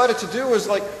I decided to do was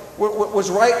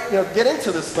get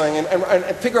into this thing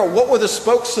and figure out what were the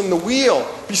spokes in the wheel,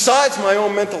 besides my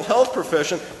own mental health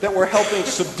profession, that were helping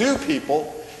subdue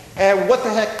people, and what the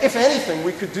heck, if anything,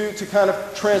 we could do to kind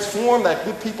of transform that,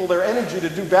 give people their energy to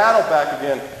do battle back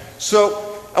again. So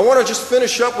I want to just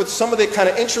finish up with some of the kind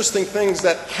of interesting things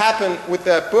that happened with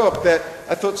that book that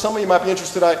I thought some of you might be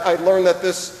interested. I learned that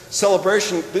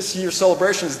this year's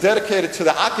celebration is dedicated to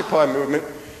the Occupy movement.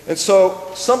 And so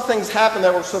some things happened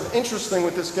that were sort of interesting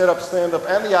with this Get Up, Stand Up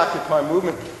and the Occupy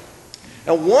movement.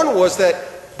 And one was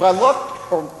that, by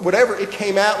luck or whatever, it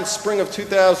came out in spring of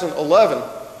 2011.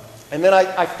 And then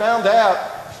I found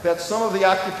out that some of the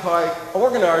Occupy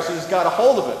organizers got a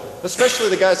hold of it, especially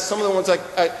the guys, some of the ones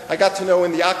I got to know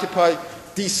in the Occupy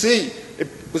DC. It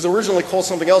was originally called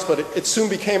something else, but it soon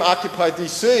became Occupy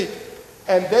DC.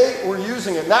 And they were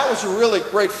using it. And that was a really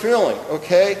great feeling,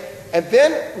 okay? And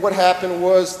then what happened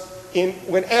was,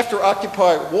 when after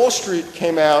Occupy Wall Street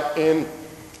came out in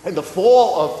the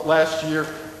fall of last year,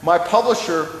 my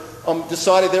publisher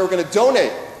decided they were going to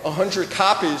donate 100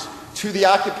 copies to the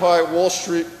Occupy Wall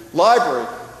Street library.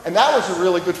 And that was a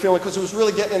really good feeling because it was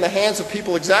really getting in the hands of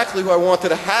people exactly who I wanted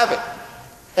to have it.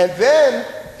 And then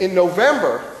in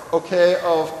November, okay,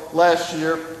 of last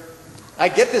year, I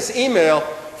get this email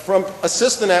from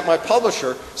assistant at my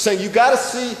publisher saying, you got to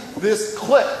see this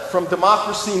clip from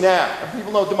Democracy Now! And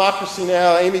people know Democracy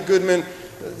Now!, Amy Goodman,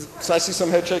 so I see some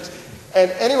head shakes. And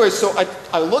anyway, so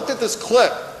I looked at this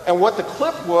clip, and what the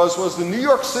clip was the New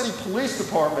York City Police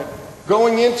Department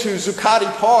going into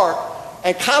Zuccotti Park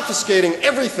and confiscating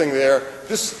everything there.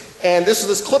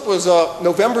 This clip was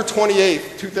November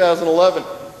 28th, 2011.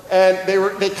 And they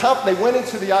went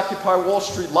into the Occupy Wall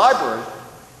Street library,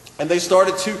 and they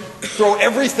started to throw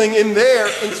everything in there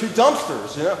into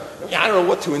dumpsters, I don't know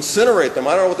what to incinerate them.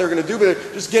 I don't know what they're going to do, but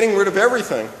they're just getting rid of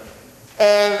everything.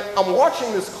 And I'm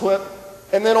watching this clip,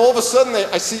 and then all of a sudden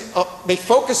I see they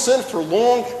focus in for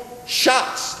long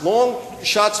shots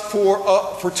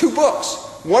for two books.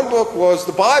 One book was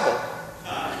the Bible,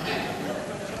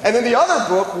 and then the other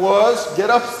book was Get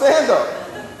Up, Stand Up.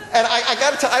 And I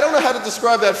got to tell you, I don't know how to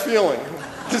describe that feeling.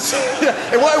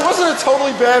 It wasn't a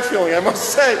totally bad feeling, I must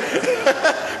say,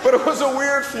 but it was a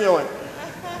weird feeling.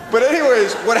 But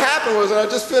anyways, what happened was, and I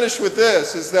just finished with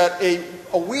this, is that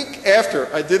a week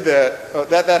after I did that,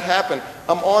 that happened,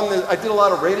 I did a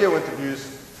lot of radio interviews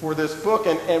for this book,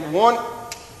 and one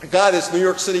guy, this New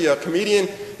York City comedian,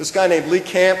 this guy named Lee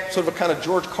Camp, sort of a kind of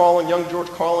George Carlin, young George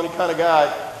Carlin kind of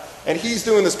guy, and he's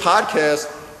doing this podcast,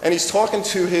 and he's talking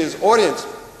to his audience,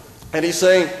 and he's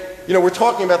saying, you know, we're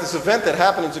talking about this event that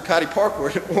happened in Zuccotti Park,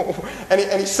 and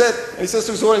he says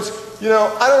to his audience, you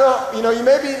know, I don't know, you know, you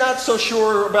may be not so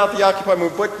sure about the Occupy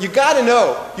movement, but you got to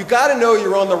know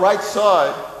you're on the right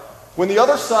side when the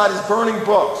other side is burning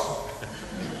books.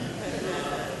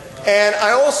 And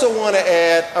I also want to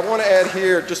add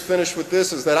here, just finish with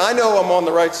this, is that I know I'm on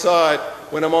the right side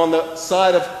when I'm on the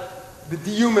side of the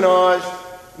dehumanized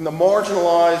and the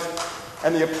marginalized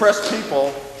and the oppressed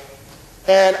people.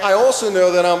 And I also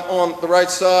know that I'm on the right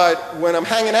side when I'm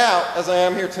hanging out, as I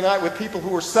am here tonight, with people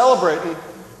who are celebrating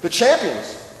the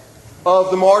champions of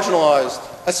the marginalized,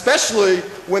 especially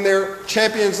when they're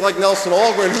champions like Nelson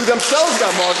Algren, who themselves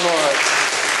got marginalized.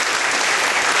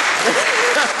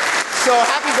 So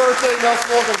happy birthday, Nelson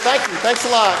Algren. Thank you. Thanks a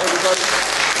lot, everybody.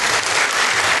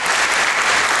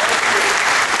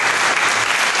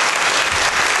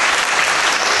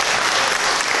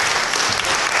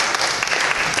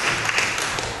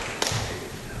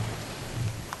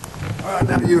 All right,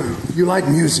 now you like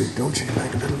music, don't you? You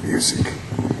like a little music.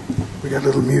 We got a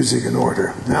little music in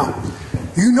order. Now,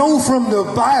 you know from the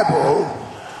Bible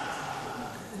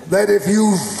that if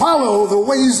you follow the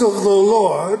ways of the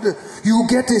Lord, you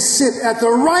get to sit at the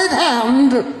right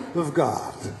hand of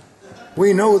God.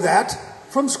 We know that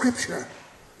from Scripture.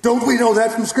 Don't we know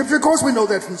that from Scripture? Of course we know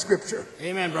that from Scripture.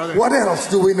 Amen, brother. What else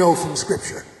do we know from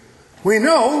Scripture? We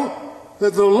know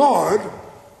that the Lord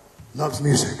loves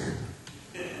music.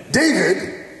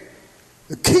 David,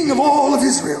 the king of all of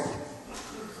Israel,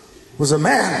 was a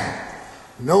man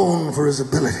known for his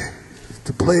ability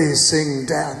to play, sing,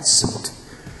 dance, and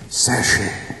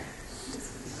sashay.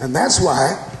 And that's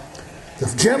why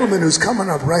the gentleman who's coming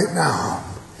up right now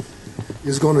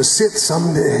is going to sit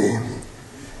someday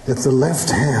at the left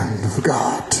hand of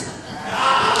God.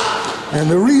 And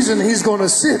the reason he's going to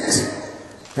sit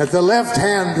at the left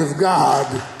hand of God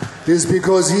is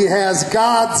because he has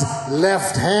God's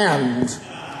left hand.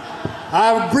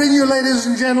 I bring you, ladies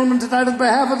and gentlemen, tonight on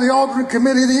behalf of the Algren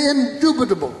Committee, the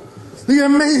indubitable, the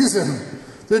amazing,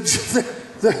 the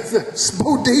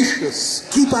spodacious,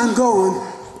 keep on going,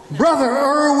 Brother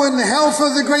Irwin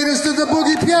Helfer, the greatest of the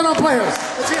boogie piano players.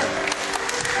 Let's hear it.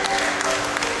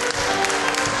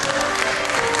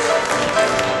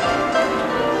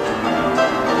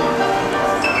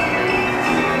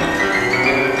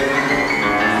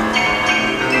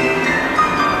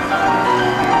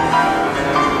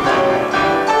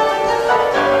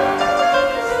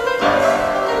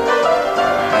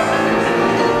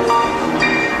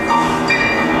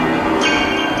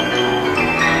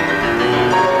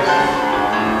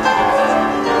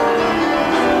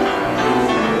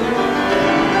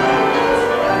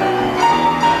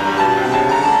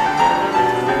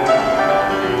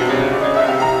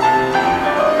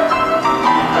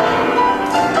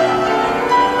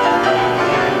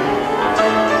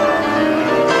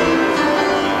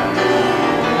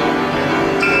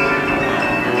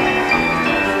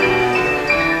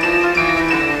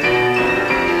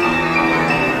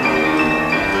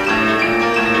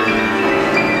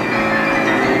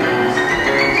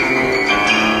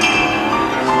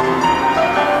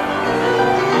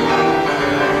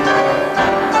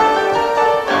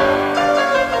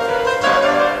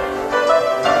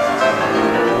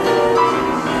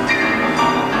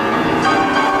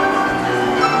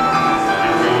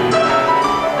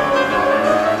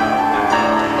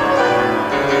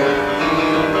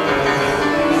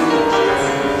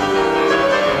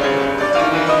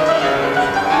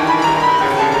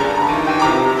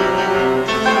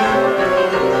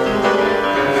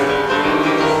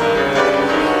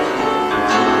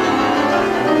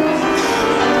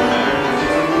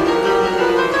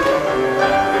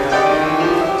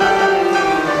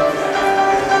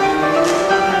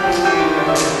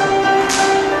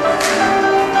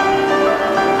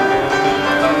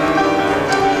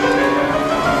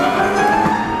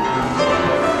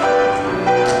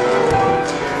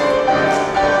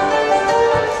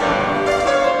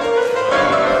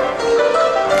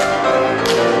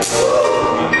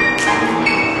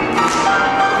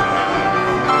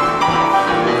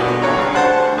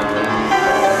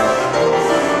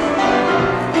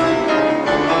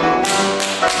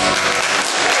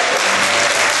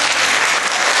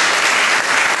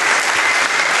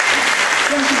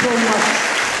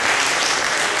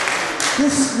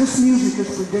 This music is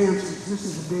for dancers. This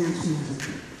is a dance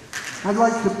music. I'd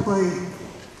like to play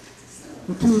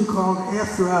a tune called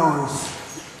After Hours.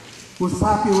 Was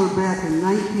popular back in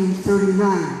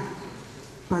 1939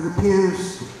 by the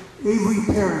pianist Avery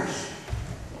Parrish.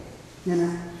 And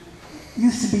it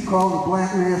used to be called the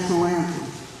Black National Anthem.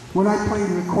 When I played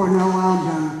in the Cornell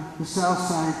Lounge on the South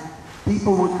Side,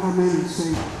 people would come in and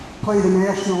say, play the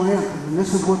national anthem, and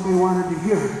this is what they wanted to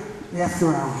hear,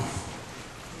 After Hours.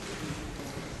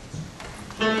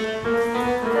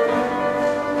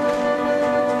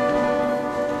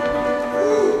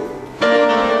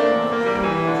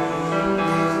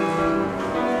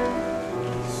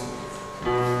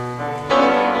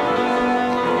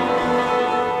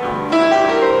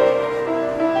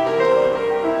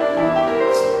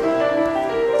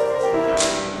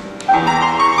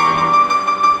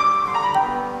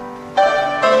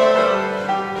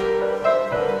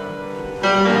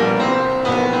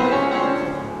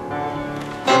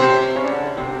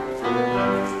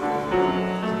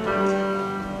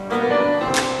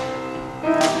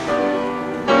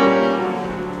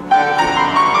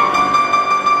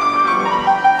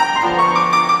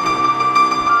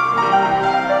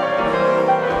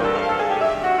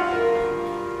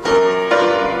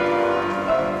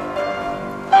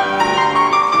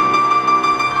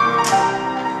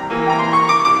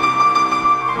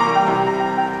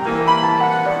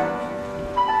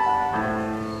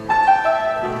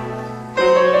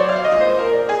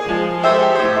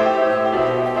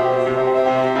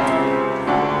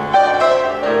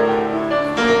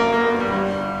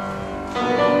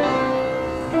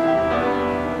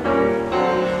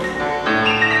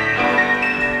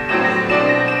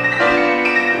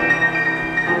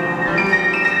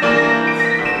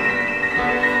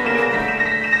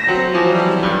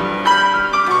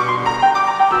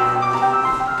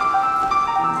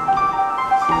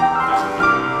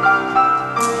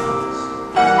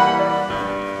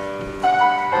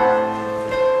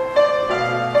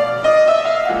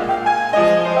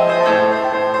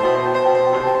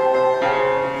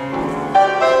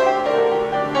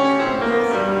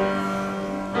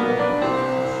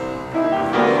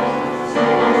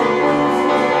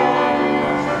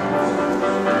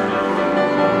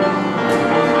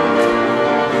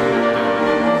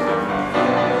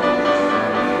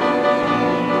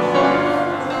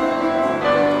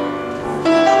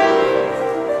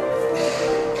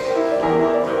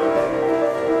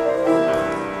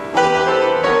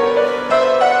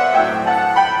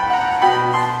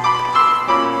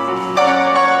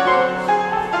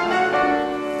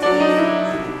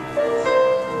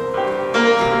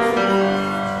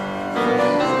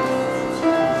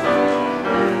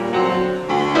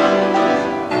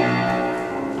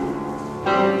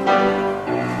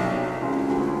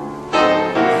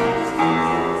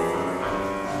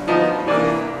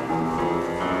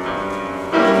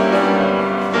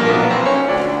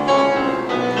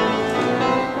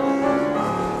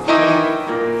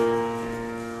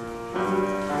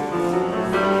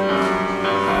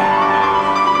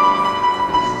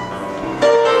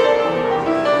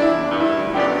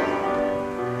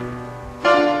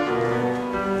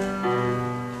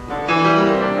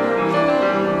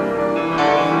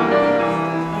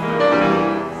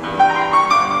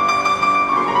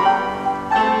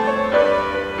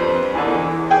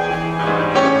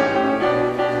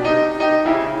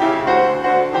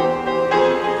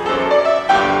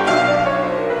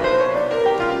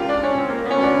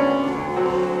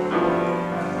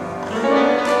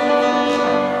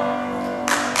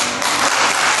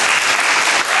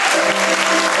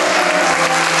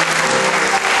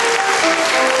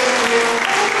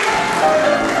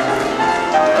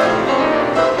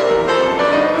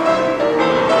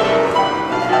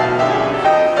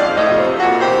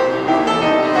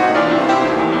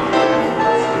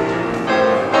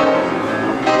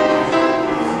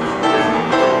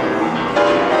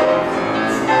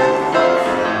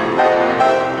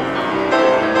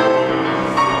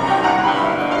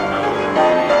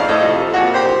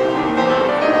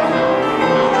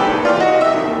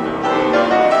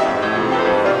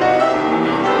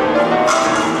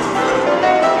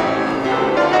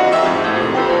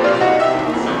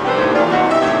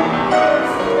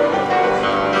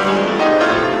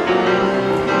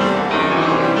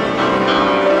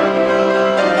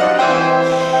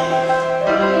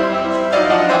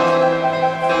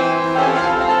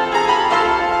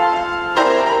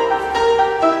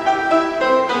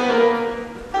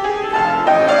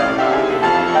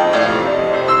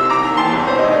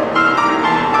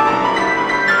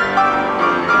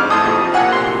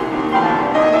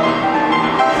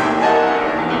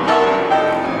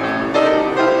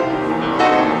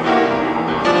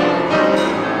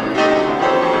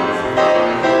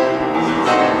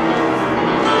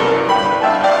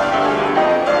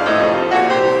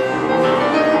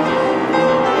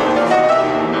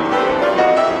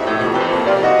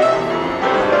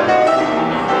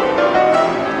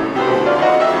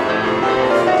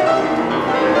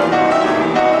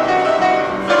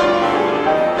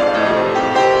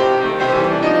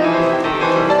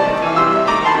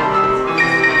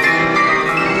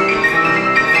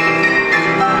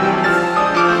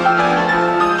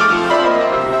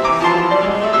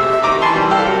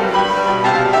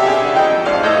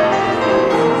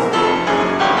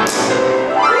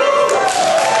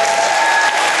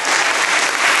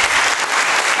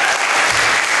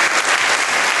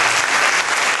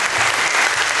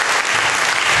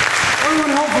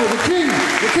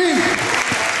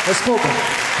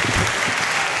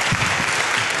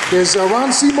 Is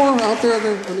Ron Seymour out there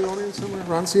in the audience somewhere?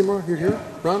 Ron Seymour, you here?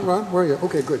 Ron, where are you?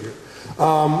 Okay, good. Here.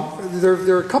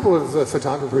 There are a couple of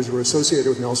photographers who are associated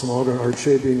with Nelson Algren, Art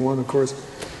Shea being one, of course,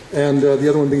 and the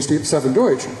other one being Stephen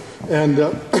Deutsch. And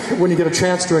when you get a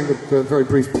chance during the very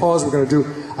brief pause we're going to do,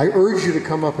 I urge you to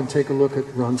come up and take a look at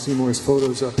Ron Seymour's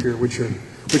photos up here, which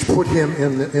put him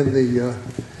in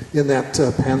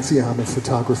that pantheon of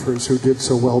photographers who did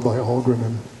so well by Algren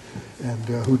and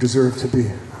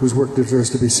whose work deserves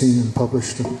to be seen and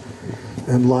published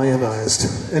and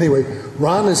lionized. Anyway,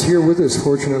 Ron is here with us,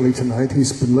 fortunately, tonight.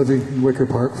 He's been living in Wicker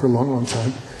Park for a long, long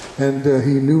time. And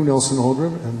he knew Nelson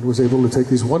Algren and was able to take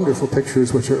these wonderful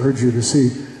pictures, which I urge you to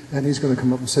see. And he's going to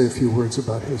come up and say a few words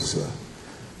about his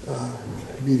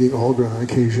meeting Algren on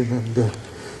occasion and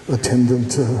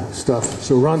attendant stuff.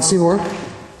 So Ron Seymour.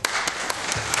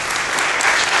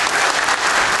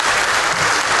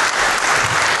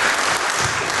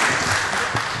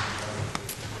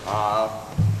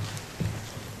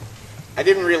 I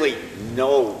didn't really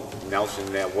know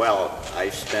Nelson that well. I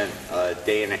spent a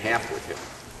day and a half with him.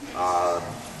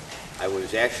 I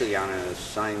was actually on an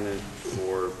assignment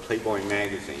for Playboy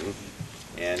magazine,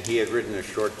 and he had written a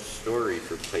short story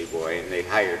for Playboy, and they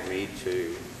hired me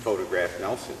to photograph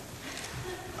Nelson.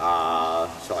 So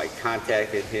I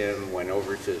contacted him, went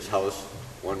over to his house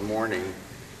one morning,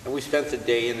 and we spent the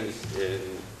day in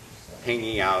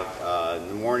hanging out. In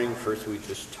the morning, first we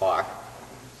just talked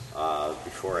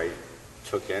before I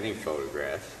took any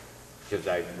photographs, because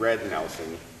I read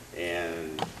Nelson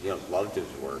and loved his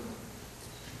work,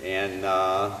 and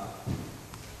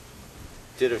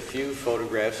did a few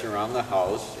photographs around the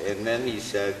house. And then he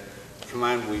said, "Come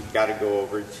on, we've got to go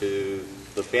over to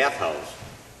the bathhouse,"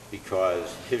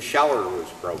 because his shower was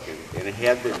broken, and it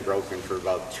had been broken for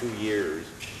about 2 years.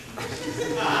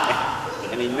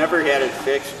 And he never had it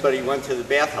fixed, but he went to the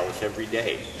bathhouse every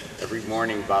day. Every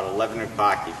morning about 11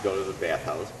 o'clock he'd go to the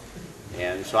bathhouse.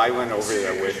 And so I went over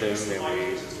there with him, and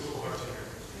we...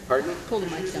 Pardon? Pull the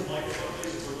mic down.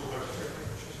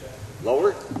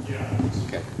 Lower? Yeah.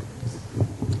 Okay.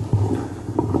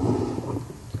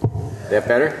 That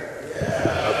better?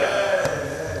 Yeah.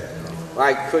 Okay. Well,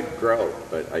 I could grow,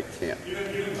 but I can't.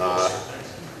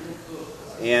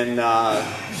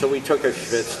 So we took a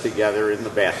schwitz together in the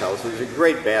bathhouse. It was a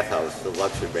great bathhouse, the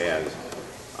Luxor Baths.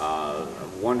 A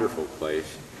wonderful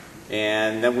place.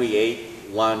 And then we ate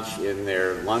lunch in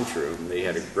their lunchroom. They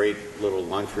had a great little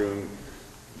lunchroom.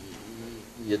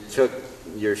 You took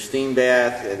your steam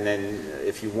bath, and then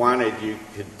if you wanted, you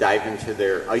could dive into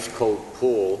their ice-cold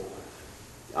pool.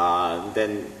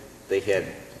 Then they had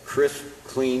crisp,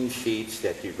 clean sheets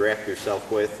that you wrap yourself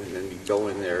with, and then you go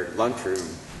in their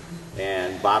lunchroom,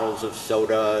 and bottles of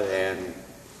soda and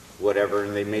whatever,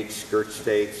 and they made skirt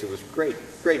steaks. It was great,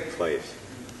 great place.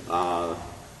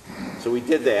 So we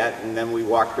did that, and then we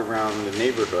walked around the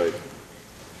neighborhood.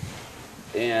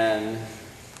 And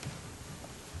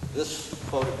this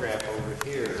photograph over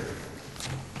here,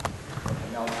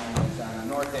 Nelson is on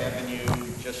North Avenue,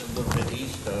 just a little bit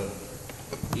east of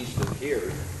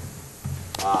here.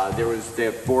 There was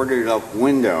that boarded up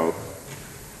window,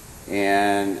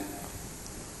 and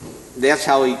that's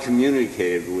how he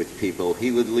communicated with people.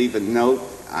 He would leave a note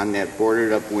on that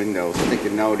boarded up window, stick a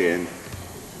note in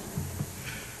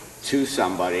to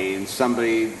somebody, and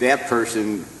that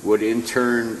person would in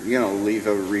turn, leave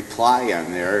a reply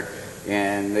on there,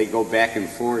 and they go back and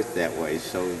forth that way.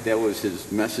 So that was his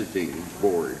messaging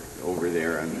board over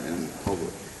there in public.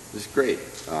 It was great.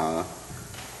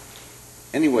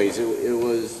 Anyways, it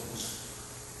was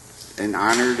an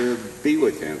honor to be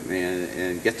with him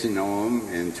and get to know him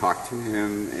and talk to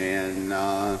him, and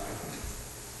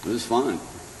it was fun.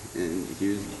 And he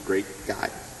was a great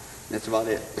guy. That's about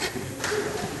it.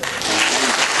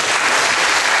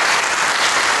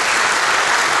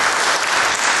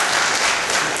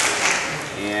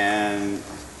 And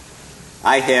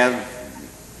I have,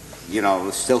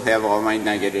 still have all my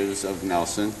negatives of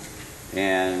Nelson,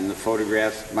 and the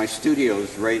photographs. My studio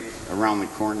is right around the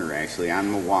corner, actually, on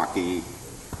Milwaukee,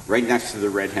 right next to the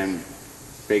Red Hen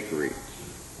Bakery.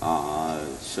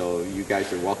 So you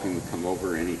guys are welcome to come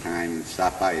over anytime and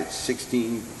stop by. It's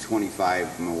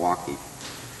 1625 Milwaukee.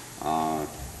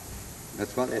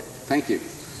 That's about it. Thank you.